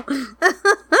girl.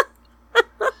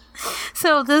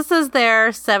 So this is their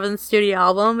 7th studio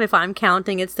album. If I'm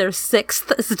counting, it's their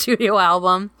 6th studio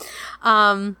album.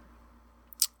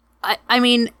 I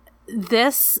mean,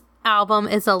 this album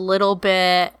is a little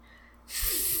bit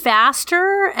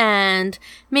faster and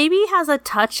maybe has a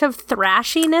touch of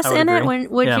thrashiness in agree.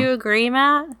 it. Would you agree,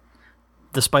 Matt?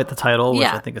 Despite the title, which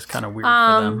Yeah. I think is kind of weird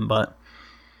for them, but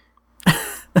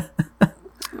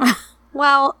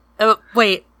Well,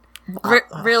 wait,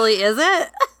 really, is it?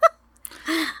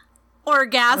 compared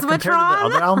to the Orgasmatron?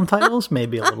 other album titles,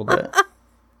 maybe a little bit.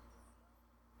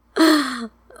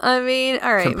 I mean,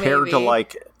 all right, Compared maybe. to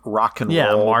like Rock and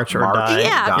Yeah, Roll, March or Die.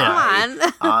 Yeah,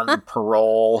 Die, On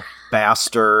Parole,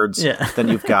 Bastards. Yeah. Then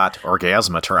you've got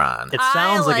Orgasmatron. It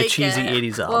sounds like a like cheesy it.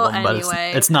 80s Well, album, but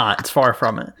anyway. it's not. It's far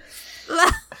from it.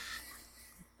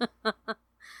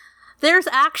 There's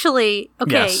actually,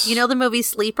 okay, Yes. you know the movie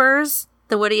Sleepers,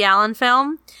 the Woody Allen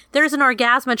film? There's an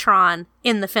Orgasmatron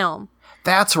in the film.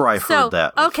 That's where I've So, heard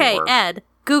that okay, before. Ed,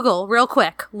 Google real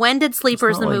quick. When did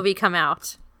Sleepers not the like- movie come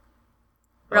out?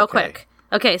 Real Okay. quick.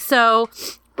 Okay, so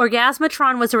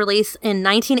Orgasmatron was released in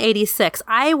 1986.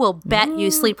 I will bet you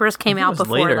Sleepers came it out was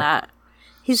before later. that.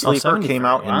 He's Sleeper 73, came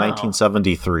out in wow.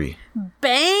 1973.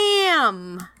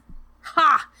 Bam!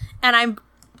 Ha! And I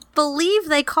believe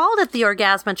they called it the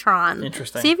Orgasmatron.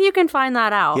 Interesting. See if you can find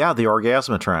that out. Yeah, the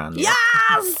Orgasmatron.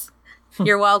 Yes!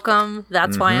 You're welcome.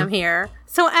 That's why I'm here.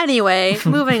 So anyway,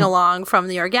 moving along from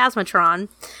the Orgasmatron,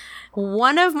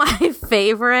 one of my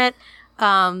favorite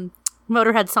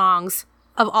Motorhead songs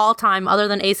of all time, other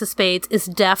than Ace of Spades, is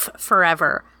Deaf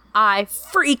Forever. And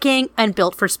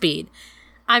Built for Speed.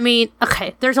 I mean,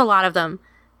 okay, there's a lot of them.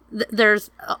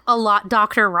 There's a lot,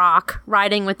 Dr. Rock,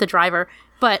 Riding with the Driver,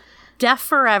 but Deaf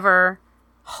Forever,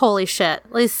 holy shit.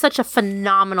 It's such a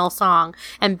phenomenal song.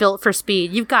 And Built for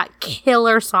Speed. You've got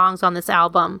killer songs on this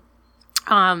album.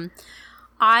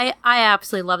 I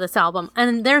absolutely love this album.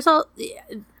 And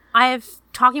I've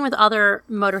talking with other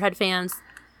Motorhead fans.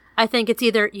 I think it's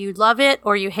either you love it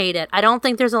or you hate it. I don't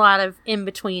think there's a lot of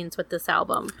in-betweens with this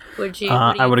album. Would you?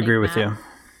 What do you I would think, agree with Matt? you.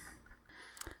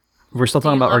 We're still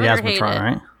talking you about love it or hate Orgasmatron, it?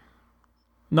 right?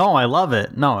 No, I love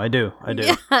it. No, I do.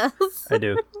 Yes. I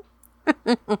do.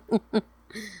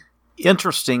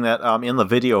 Interesting that in the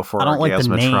video for I don't like the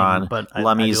Orgasmatron, name, but I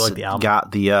Lemmy's do like the album.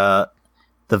 got the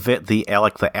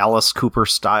Alice Cooper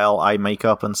style eye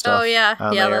makeup and stuff. Oh yeah,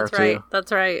 on yeah, there, that's right. too.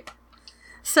 That's right.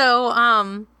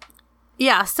 So,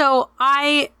 yeah, so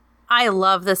I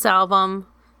love this album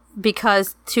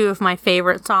because two of my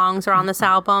favorite songs are on this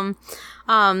album.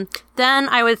 Then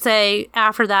I would say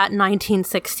after that,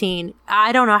 1916.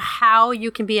 I don't know how you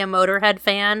can be a Motorhead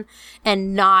fan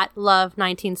and not love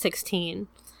 1916.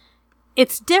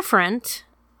 It's different.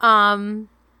 I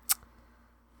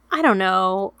don't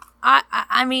know.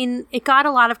 I mean, it got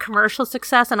a lot of commercial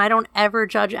success, and I don't ever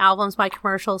judge albums by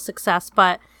commercial success,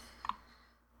 but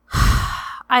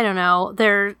I don't know.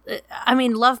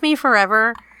 Love Me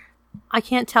Forever. I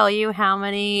can't tell you how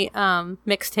many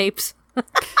mixtapes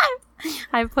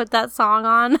I've put that song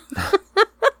on.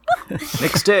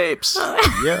 Mixtapes.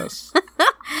 Yes.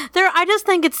 I just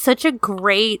think it's such a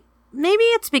great. Maybe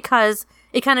it's because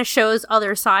it kind of shows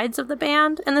other sides of the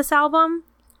band in this album,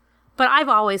 but I've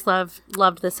always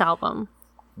loved this album.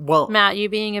 Well, Matt, you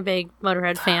being a big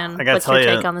Motorhead fan, I gotta what's tell your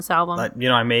you, take on this album?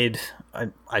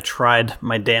 I tried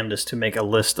my damnedest to make a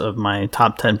list of my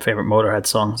top 10 favorite Motorhead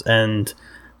songs, and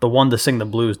the one to sing the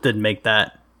blues did make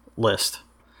that list.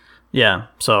 Yeah,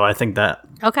 so I think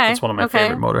that's one of my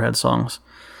favorite Motorhead songs.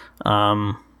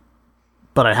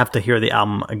 But I have to hear the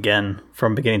album again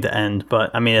from beginning to end.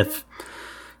 But I mean, if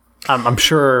I'm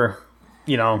sure,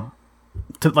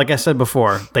 like I said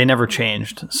before, they never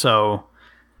changed. So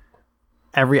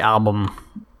every album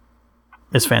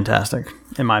is fantastic,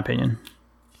 in my opinion.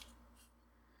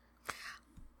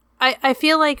 I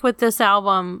feel like with this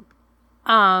album,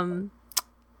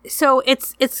 so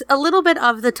it's a little bit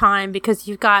of the time because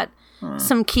you've got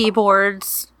some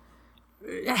keyboards,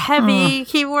 heavy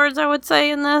keyboards, I would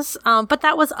say, in this. But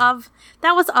that was of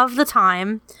the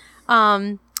time.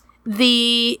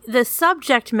 The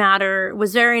subject matter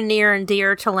was very near and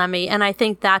dear to Lemmy, and I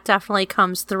think that definitely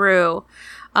comes through.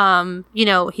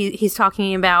 He's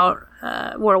talking about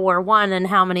World War I and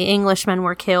how many Englishmen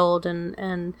were killed,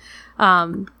 and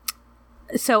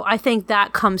so I think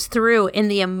that comes through in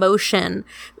the emotion.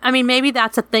 I mean, maybe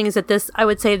that's the thing is that I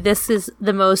would say this is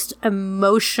the most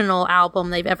emotional album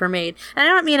they've ever made. And I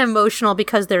don't mean emotional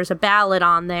because there's a ballad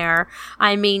on there.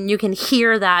 I mean, you can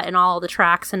hear that in all the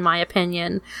tracks, in my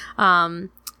opinion.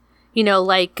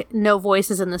 Like No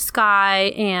Voices in the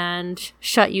Sky and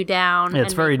Shut You Down. Yeah,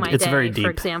 it's and very- Make My it's Day, very for deep.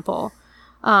 example.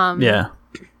 Yeah. Yeah.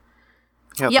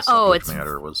 Yeah, The subject it's-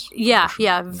 matter was Yeah,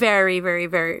 very, very,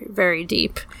 very, very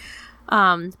deep.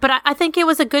 But I think it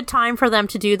was a good time for them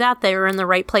to do that. They were in the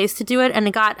right place to do it, and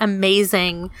it got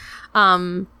amazing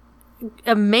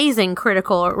critic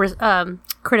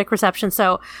reception.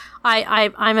 So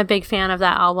I'm a big fan of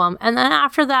that album. And then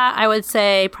after that, I would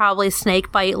say probably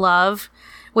Snakebite Love,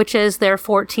 which is their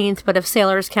 14th, but if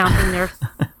Sailor's counting their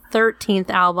 13th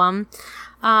album.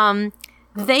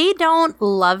 They don't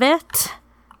love it,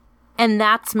 and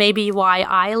that's maybe why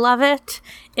I love it,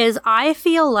 is I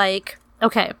feel like,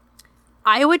 okay,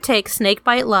 I would take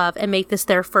Snakebite Love and make this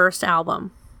their first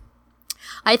album.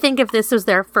 I think if this was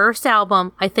their first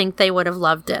album, I think they would have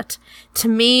loved it. To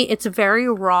me, it's very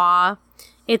raw.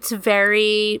 They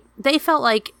felt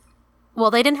like, well,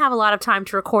 they didn't have a lot of time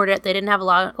to record it. They didn't have a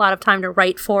lot of time to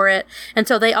write for it. And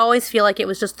so they always feel like it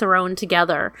was just thrown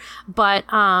together. But,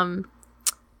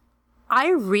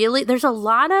 there's a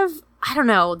lot of, I don't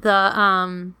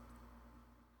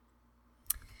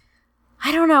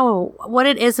know what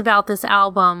it is about this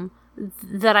album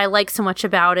that I like so much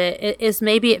about it. It is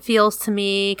maybe it feels to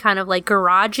me kind of like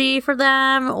garagey for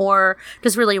them, or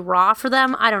just really raw for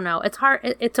them. I don't know. It's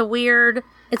hard. It's a weird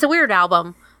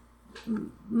album.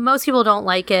 Most people don't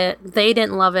like it. They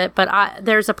didn't love it, but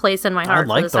there's a place in my heart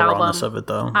for this album. I like the rawness of it,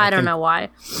 though. I don't know why.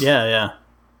 Yeah.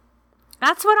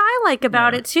 That's what I like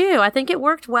about it, too. I think it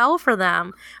worked well for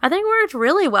them. I think it worked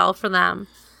really well for them.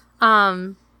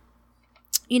 Other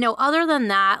than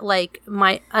that, like,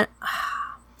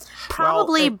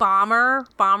 probably Bomber.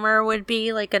 Bomber would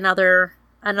be, like, another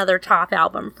top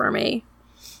album for me.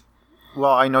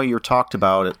 Well, I know you talked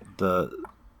about it,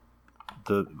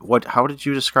 how did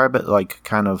you describe it? Like,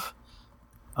 kind of,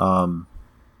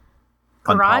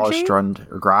 unpolished, or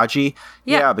garagey?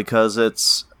 Yeah, because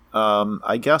it's,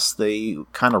 I guess they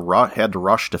kind of had to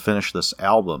rush to finish this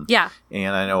album. Yeah.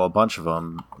 And I know a bunch of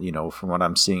them, from what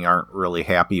I'm seeing, aren't really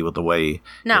happy with the way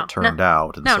it turned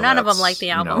out. And so none of them like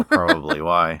the album. Probably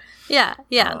why. Yeah.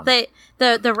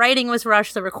 The writing was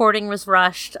rushed, the recording was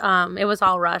rushed, it was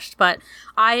all rushed, but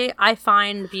I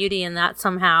find beauty in that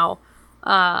somehow.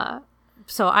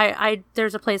 So I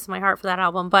there's a place in my heart for that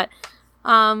album, but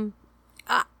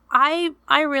I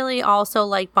really also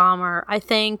like Bomber. I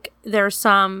think there's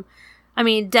some,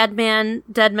 Dead Men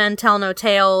Tell No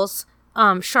Tales,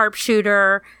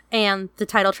 Sharpshooter, and the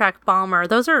title track Bomber.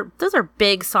 Those are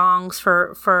big songs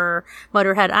for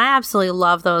Motorhead. I absolutely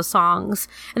love those songs.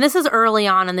 And this is early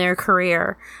on in their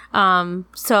career.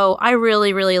 So I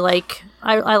really, really like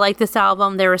this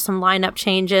album. There were some lineup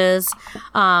changes.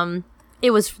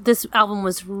 This album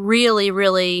was really,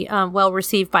 really well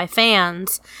received by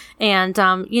fans, and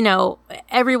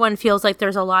everyone feels like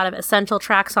there's a lot of essential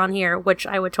tracks on here, which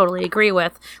I would totally agree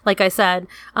with. Like I said,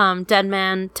 Dead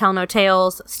Men Tell No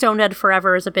Tales, Stone Dead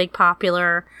Forever is a big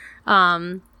popular,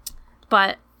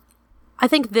 but I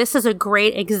think this is a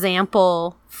great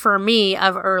example for me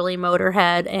of early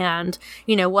Motorhead, and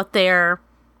what their,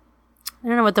 I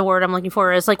don't know what the word I'm looking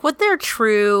for is, like what their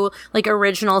true like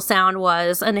original sound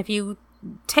was. And if you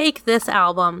take this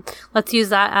album, let's use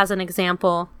that as an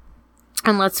example,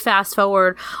 and let's fast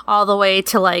forward all the way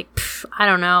to I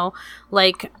don't know,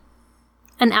 like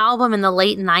an album in the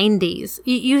late 90s.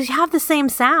 You have the same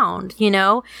sound,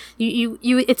 you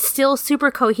it's still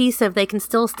super cohesive. They can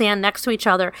still stand next to each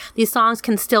other. These songs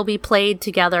can still be played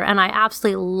together, and I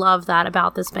absolutely love that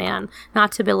about this band.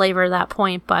 Not to belabor that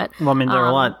point, but they're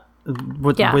a lot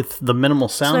with the minimal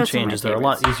sound changes. They're a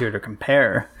lot easier to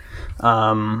compare.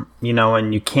 And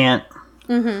you can't,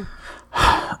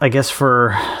 I guess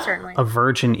for Certainly. A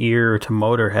virgin ear to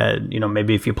Motorhead,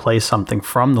 maybe if you play something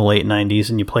from the late 90s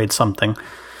and you played something,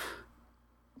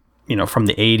 from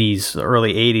the 80s, the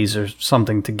early 80s or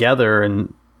something together,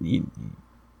 and,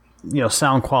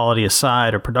 sound quality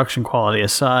aside or production quality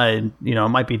aside, it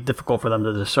might be difficult for them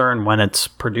to discern when it's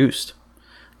produced,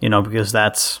 because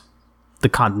that's the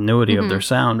continuity of their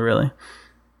sound, really.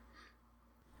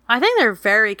 I think they're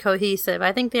very cohesive.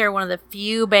 I think they are one of the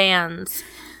few bands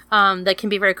that can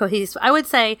be very cohesive. I would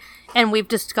say, and we've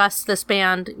discussed this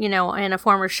band, in a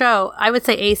former show, I would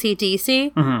say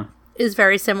AC/DC is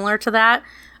very similar to that.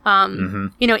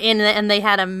 And they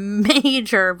had a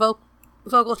major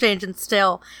vocal change, and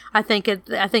still, I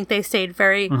think they stayed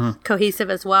very cohesive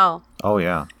as well. Oh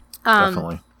yeah,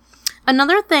 definitely.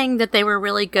 Another thing that they were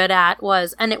really good at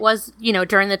was, and it was,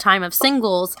 during the time of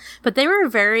singles, but they were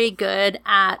very good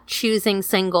at choosing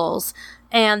singles.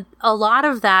 And a lot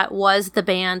of that was the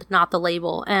band, not the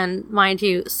label. And mind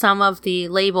you, some of the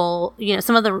label,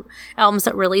 some of the albums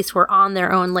that released were on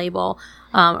their own label,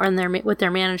 or with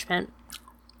their management.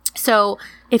 So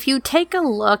if you take a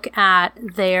look at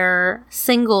their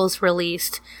singles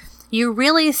released, you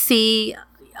really see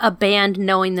a band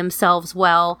knowing themselves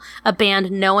well, a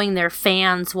band knowing their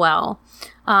fans well.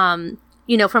 From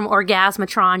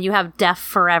Orgasmatron, you have Deaf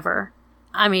Forever.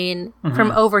 I mean,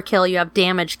 from Overkill, you have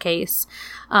Damage Case.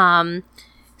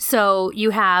 So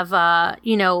you have,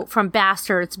 from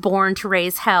Bastards, Born to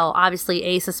Raise Hell, obviously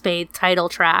Ace of Spades title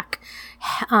track,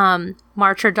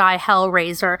 March or Die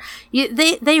Hellraiser.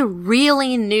 They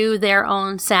really knew their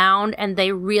own sound, and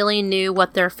they really knew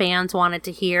what their fans wanted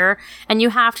to hear. And you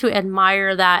have to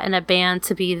admire that in a band,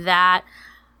 to be that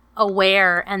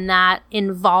aware and that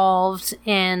involved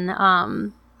in,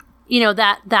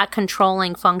 that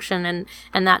controlling function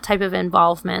and that type of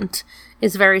involvement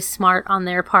is very smart on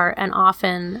their part, and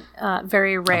often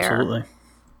very rare. Absolutely.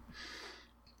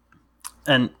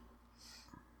 And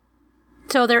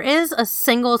so there is a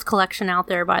singles collection out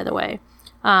there, by the way,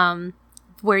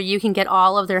 where you can get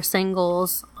all of their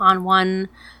singles on one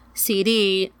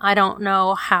CD. I don't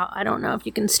know if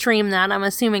you can stream that. I'm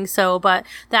assuming so, but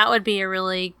that would be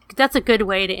that's a good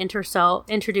way to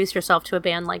introduce yourself to a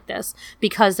band like this,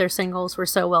 because their singles were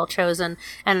so well chosen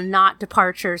and not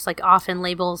departures like often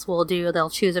labels will do. They'll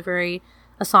choose a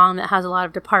song that has a lot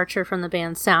of departure from the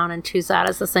band's sound and choose that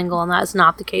as the single, and that is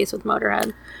not the case with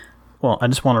Motorhead. Well, I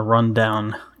just want to run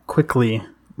down quickly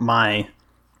my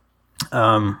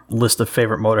list of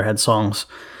favorite Motorhead songs.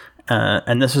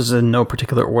 And this is in no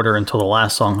particular order until the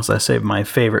last song, because I saved my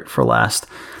favorite for last.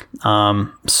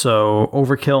 So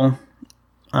Overkill,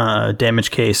 Damage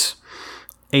Case,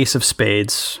 Ace of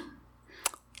Spades,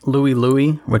 Louie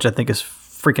Louie, which I think is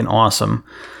freaking awesome.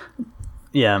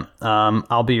 Yeah,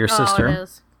 I'll Be Your Sister. It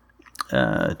is.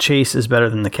 Chase is Better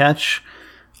Than the Catch,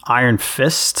 Iron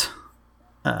Fist,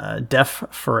 Deaf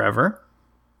Forever,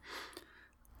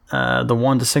 The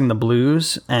One to Sing the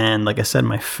Blues, and like I said,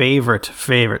 my favorite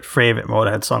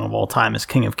Motorhead song of all time is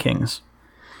King of Kings.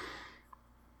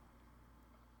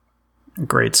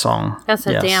 Great song. That's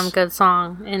a damn good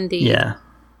song, indeed. Yeah.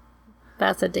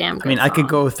 That's a damn good song. I could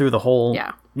go through the whole,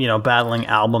 battling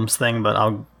albums thing, but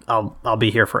I'll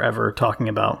be here forever talking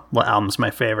about what album's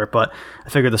my favorite, but I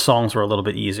figured the songs were a little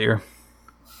bit easier.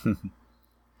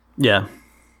 Yeah.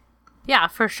 Yeah,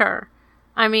 for sure.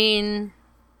 I mean,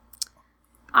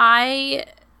 I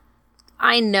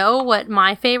know what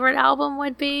my favorite album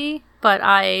would be, but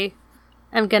I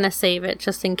am going to save it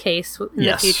just in case in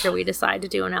the future we decide to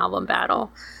do an album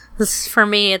battle. For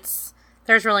me,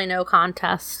 there's really no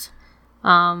contest,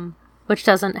 which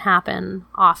doesn't happen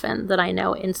often that I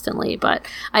know instantly, but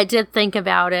I did think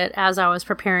about it as I was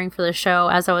preparing for the show,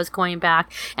 as I was going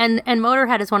back. And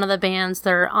Motorhead is one of the bands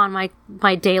that are on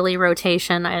my daily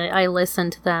rotation. I listen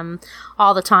to them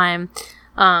all the time.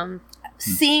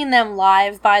 Seeing them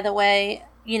live, by the way,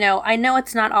 I know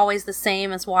it's not always the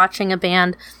same as watching a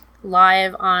band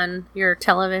live on your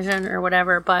television or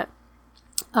whatever, but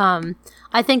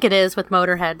I think it is with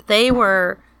Motorhead. They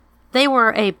were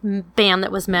a band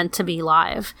that was meant to be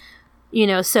live.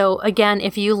 So again,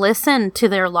 if you listen to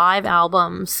their live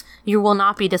albums, you will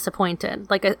not be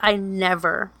disappointed. Like I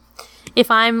never. If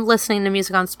I'm listening to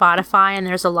music on Spotify and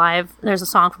there's a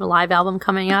song from a live album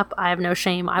coming up, I have no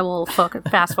shame. I will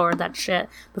fast forward that shit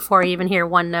before I even hear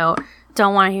one note.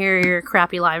 Don't want to hear your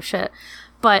crappy live shit.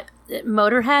 But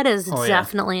Motorhead is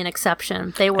definitely an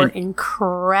exception. They were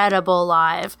incredible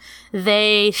live.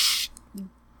 They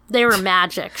were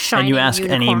magic. And you ask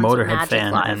any Motorhead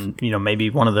fan, live. And maybe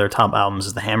one of their top albums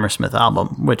is the Hammersmith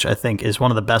album, which I think is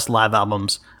one of the best live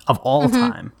albums of all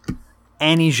time.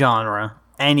 Any genre.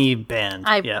 Any band.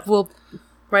 I will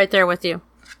right there with you.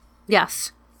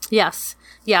 Yes.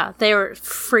 Yeah, they were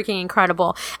freaking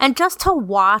incredible. And just to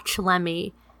watch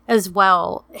Lemmy as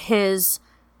well,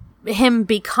 him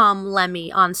become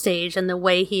Lemmy on stage and the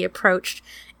way he approached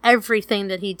everything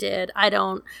that he did.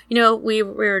 We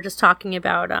were just talking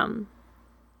about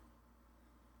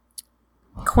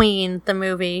Queen, the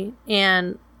movie,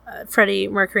 and Freddie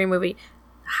Mercury movie.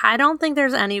 I don't think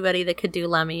there's anybody that could do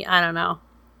Lemmy. I don't know.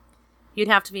 You'd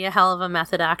have to be a hell of a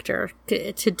method actor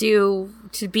to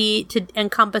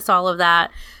encompass all of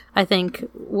that. I think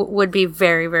would be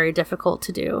very, very difficult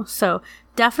to do. So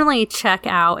definitely check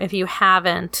out, if you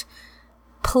haven't,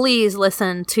 please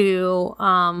listen to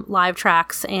live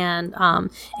tracks. And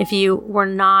if you were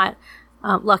not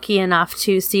lucky enough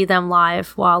to see them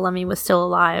live while Lemmy was still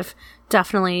alive,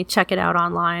 definitely check it out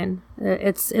online.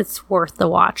 It's worth the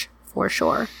watch for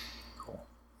sure.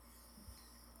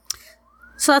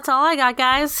 So that's all I got,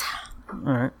 guys.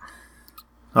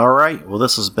 All right. Well,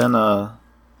 this has been a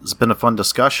fun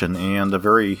discussion and a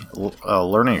very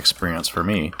learning experience for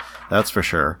me. That's for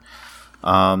sure.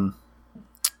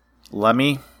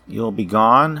 Lemmy, you'll be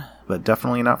gone, but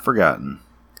definitely not forgotten.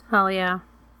 Hell yeah.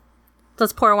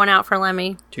 Let's pour one out for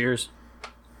Lemmy. Cheers.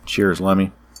 Cheers,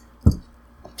 Lemmy.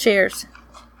 Cheers.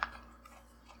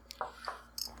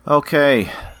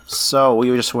 Okay, so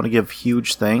we just want to give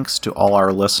huge thanks to all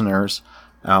our listeners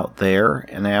out there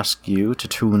and ask you to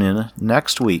tune in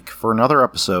next week for another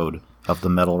episode of the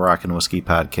Metal Rock and Whiskey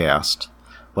Podcast.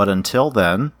 But until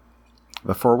then,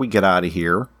 before we get out of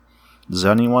here, does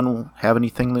anyone have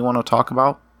anything they want to talk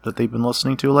about that they've been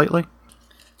listening to lately?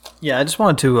 Yeah, I just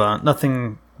wanted to,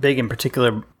 nothing big in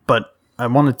particular, but I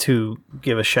wanted to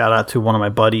give a shout out to one of my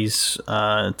buddies,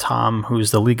 Tom, who's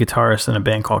the lead guitarist in a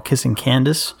band called Kissing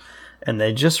Candace. And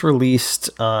they just released,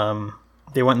 they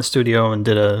went in the studio and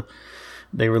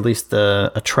they released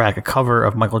a track, a cover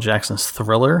of Michael Jackson's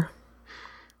Thriller.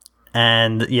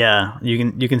 And yeah, you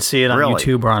can see it on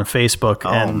YouTube or on Facebook.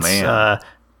 Man.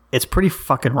 It's pretty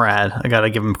fucking rad. I gotta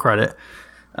give him credit.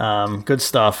 Good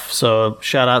stuff. So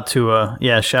shout out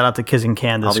to Kissing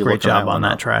Candace. Great job on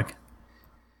that track.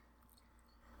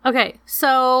 Okay,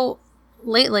 so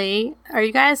lately, are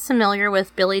you guys familiar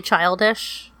with Billy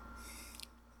Childish?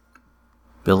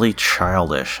 Billy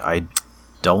Childish? I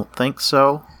don't think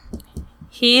so.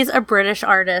 He's a British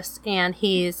artist, and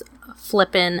he's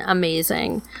flippin'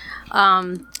 amazing.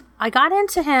 I got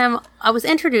into him, I was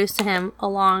introduced to him a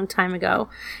long time ago,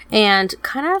 and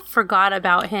kind of forgot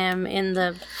about him in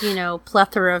the,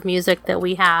 plethora of music that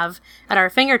we have at our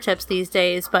fingertips these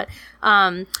days. But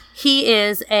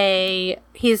he's a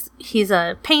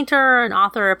painter, an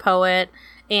author, a poet,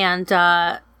 and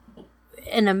an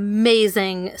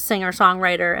amazing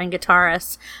singer-songwriter and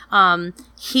guitarist.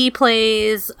 He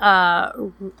plays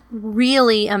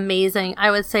really amazing, I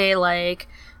would say, like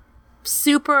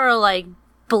super like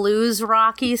blues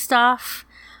rocky stuff.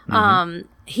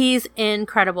 He's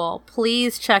incredible.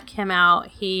 Please check him out.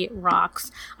 He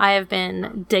rocks. I have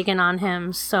been digging on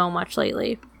him so much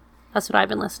lately. That's what I've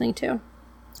been listening to.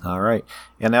 All right.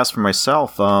 And as for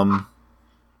myself, how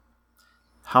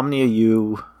many of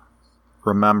you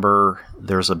remember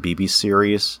there's a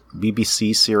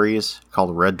BBC series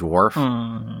called Red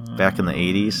Dwarf back in the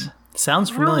 80s? Sounds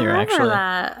familiar, actually.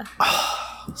 That.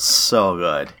 So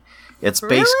good. It's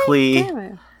Really?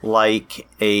 basically like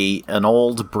an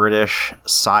old British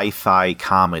sci-fi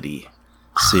comedy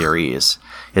series.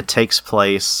 It takes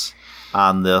place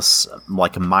on this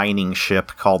like mining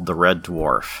ship called the Red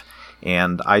Dwarf.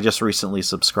 And I just recently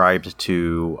subscribed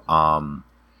to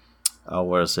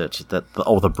what is it? The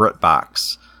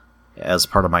BritBox as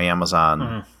part of my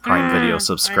Amazon Prime Video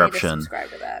subscription. I need to subscribe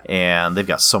to that. And they've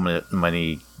got so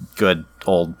many good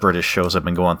old British shows I've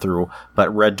been going through.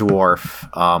 But Red Dwarf,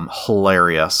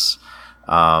 hilarious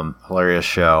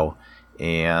show.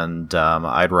 And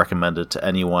I'd recommend it to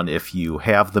anyone if you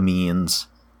have the means.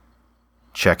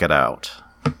 Check it out.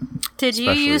 Did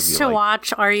you used to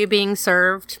watch Are You Being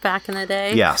Served back in the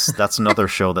day? Yes, that's another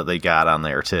show that they got on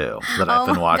there too that I've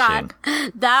been watching.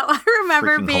 God. That I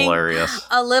remember Freaking being hilarious.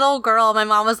 a little girl. My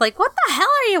mom was like, "What the hell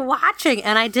are you watching?"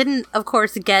 And I didn't, of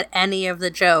course, get any of the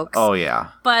jokes. Oh yeah,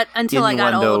 but until I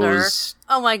got older. Innuendos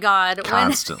Oh my God!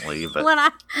 constantly, but when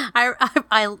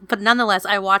but nonetheless,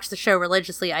 I watched the show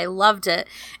religiously. I loved it,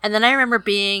 and then I remember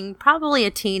being probably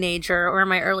a teenager or in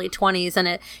my early 20s, and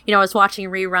I was watching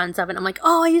reruns of it. And I'm like,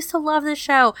 oh, I used to love this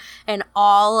show, and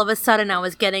all of a sudden, I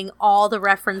was getting all the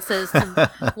references to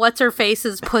what's her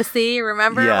face's pussy.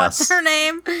 Remember what's her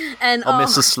name? And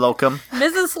Mrs. Slocum.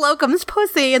 Mrs. Slocum's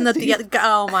pussy, and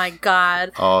oh my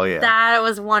God! Oh yeah, that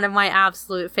was one of my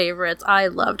absolute favorites. I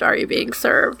loved Are You Being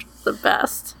Served? The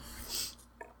best.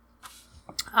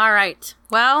 All right.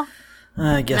 Well,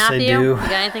 I guess Matthew, I do. You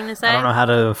got anything to say? I don't know how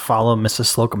to follow Mrs.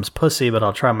 Slocum's pussy, but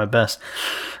I'll try my best.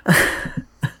 I'm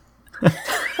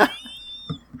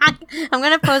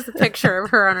going to post a picture of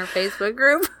her on her Facebook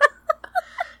group.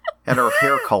 And her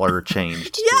hair color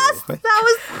changed. Yes, too. that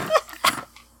was.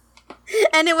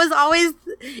 And it was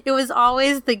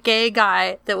always the gay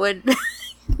guy that would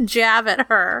jab at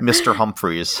her. Mr.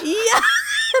 Humphreys. Yeah.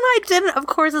 And I didn't, of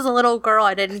course, as a little girl,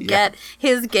 I didn't get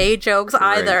his gay jokes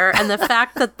either. And the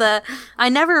fact that I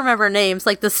never remember names,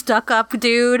 like the stuck-up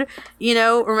dude,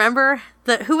 remember?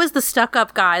 Who was the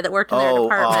stuck-up guy that worked in their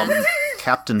department?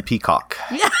 Captain Peacock.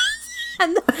 Yeah.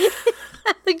 And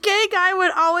the gay guy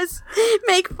would always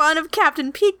make fun of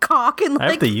Captain Peacock. And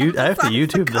I have to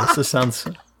YouTube this. This sounds...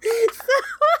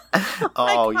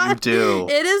 Oh, you do.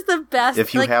 It is the best.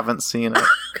 If you haven't seen it.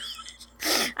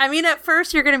 I mean, at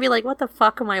first you're going to be like, what the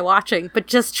fuck am I watching? But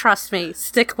just trust me,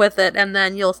 stick with it, and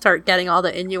then you'll start getting all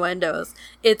the innuendos.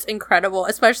 It's incredible,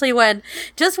 especially when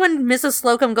Mrs.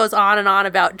 Slocum goes on and on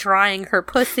about drying her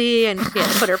pussy and she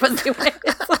had to put her pussy away.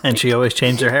 Like, and she always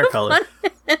changed her hair color.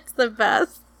 It's the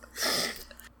best.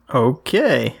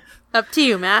 Okay. Up to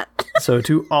you, Matt. So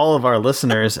to all of our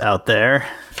listeners out there,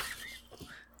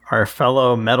 our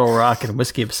fellow metal, rock, and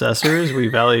whiskey obsessors, we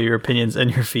value your opinions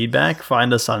and your feedback.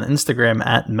 Find us on Instagram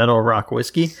at Metal Rock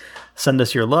Whiskey. Send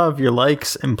us your love, your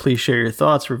likes, and please share your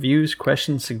thoughts, reviews,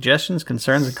 questions, suggestions,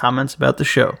 concerns, and comments about the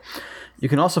show. You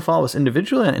can also follow us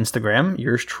individually on Instagram,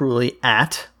 yours truly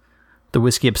at The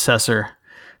Whiskey Obsessor.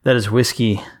 That is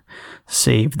whiskey,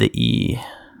 save the E.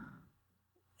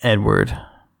 Edward.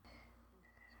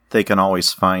 They can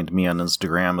always find me on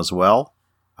Instagram as well.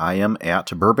 I am at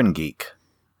Bourbon Geek.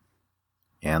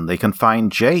 And they can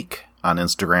find Jake on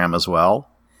Instagram as well,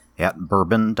 at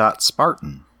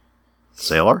bourbon.spartan.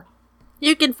 Sailor?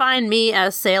 You can find me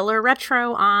as Sailor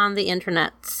Retro on the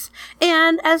internets.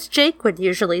 And as Jake would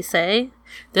usually say,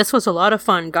 this was a lot of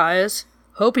fun, guys.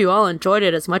 Hope you all enjoyed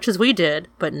it as much as we did,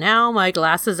 but now my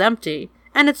glass is empty,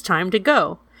 and it's time to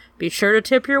go. Be sure to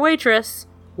tip your waitress.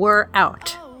 We're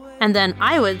out. And then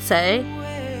I would say,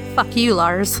 fuck you,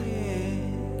 Lars.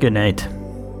 Good night.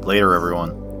 Later,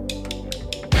 everyone.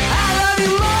 I love you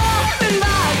more than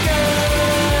vodka,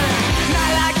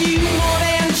 not like you more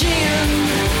than gin.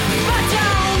 But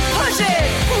don't push it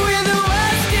with the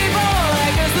whiskey, boy,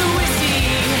 'cause the whiskey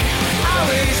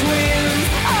always wins.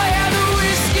 Oh yeah, the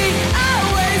whiskey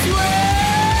always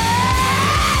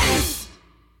wins.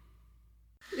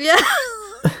 Yeah.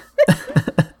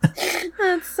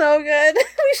 That's so good.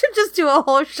 We should just do a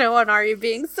whole show on Are You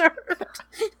Being Served?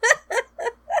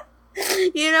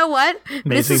 You know what?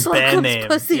 Amazing Mrs. band Slocum's name,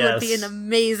 Pussy yes. would be an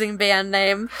amazing band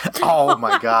name. Oh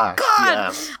my gosh.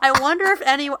 Yes. I wonder if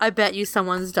I bet you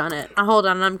someone's done it. Hold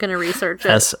on, I'm going to research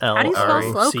it. How do you spell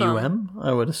Slocum? SLOCUM,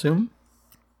 I would assume.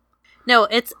 No,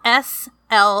 it's SLOCOMBE.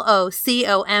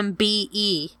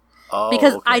 Oh,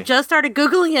 Because okay. I just started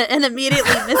Googling it and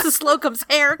immediately Mrs. Slocum's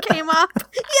hair came up.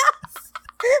 Yes!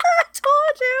 I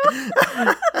told you!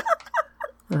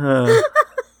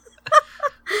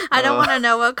 I don't want to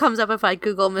know what comes up if I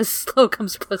Google Mrs.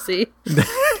 Slocum's pussy. Does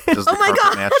the Oh my carpet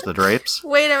God. match the drapes?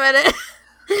 Wait a minute.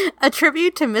 A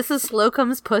tribute to Mrs.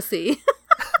 Slocum's pussy.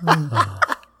 Oh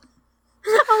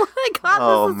my God,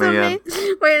 Oh, this is man.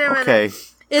 amazing. Wait a minute. Okay.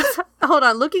 Hold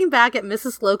on, looking back at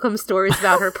Mrs. Slocum's stories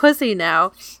about her pussy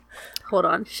now. Hold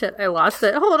on, shit, I lost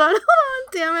it. Hold on,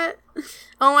 damn it.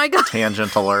 Oh my God.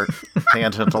 Tangent alert.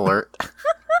 Tangent alert.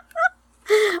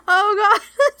 Oh God,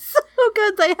 it's so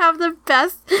good. They have the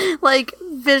best,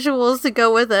 visuals to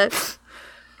go with it.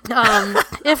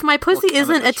 If my pussy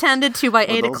isn't attended to by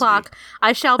 8 those o'clock,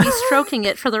 I shall be stroking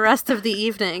it for the rest of the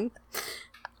evening.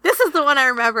 This is the one I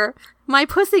remember. My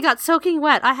pussy got soaking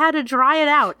wet. I had to dry it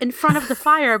out in front of the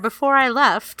fire before I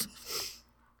left.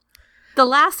 The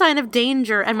last sign of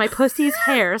danger, and my pussy's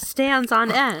hair stands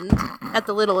on end. At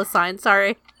the littlest sign,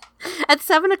 sorry. At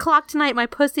 7 o'clock tonight, my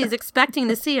pussy is expecting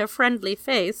to see a friendly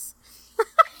face.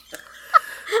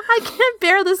 I can't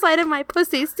bear the sight of my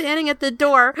pussy standing at the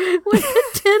door with a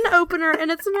tin opener in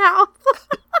its mouth.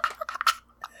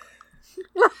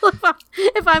 Well,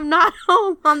 if I'm not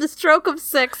home on the stroke of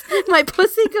 6, my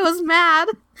pussy goes mad.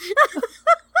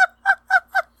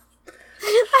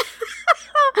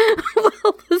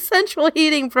 Well, the central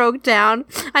heating broke down.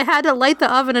 I had to light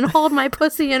the oven and hold my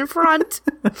pussy in front.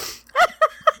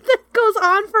 That goes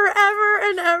on forever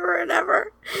and ever and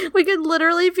ever. We could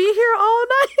literally be here all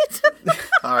night.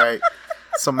 All right.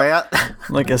 So, Matt,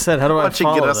 Like I said, how do why I don't you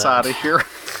follow get us that? out of here?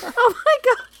 Oh my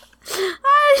God.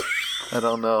 I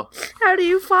don't know. How do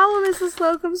you follow Mrs.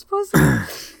 Slocum's pussy?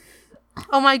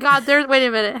 Oh my God, wait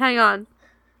a minute, hang on.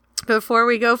 Before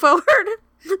we go forward,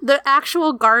 the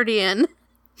actual Guardian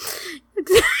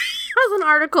has an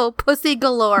article, Pussy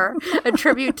Galore, a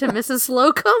tribute to Mrs.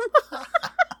 Slocum.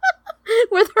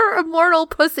 With her immortal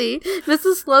pussy,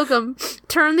 Mrs. Slocum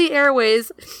turned the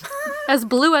airways as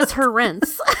blue as her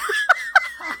rinse.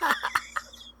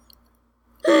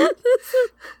 Oh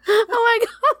my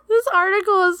God, this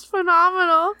article is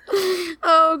phenomenal.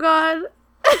 Oh God.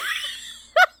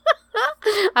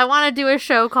 I want to do a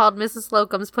show called Mrs.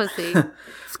 Slocum's Pussy.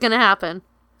 It's gonna happen.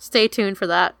 Stay tuned for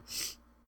that.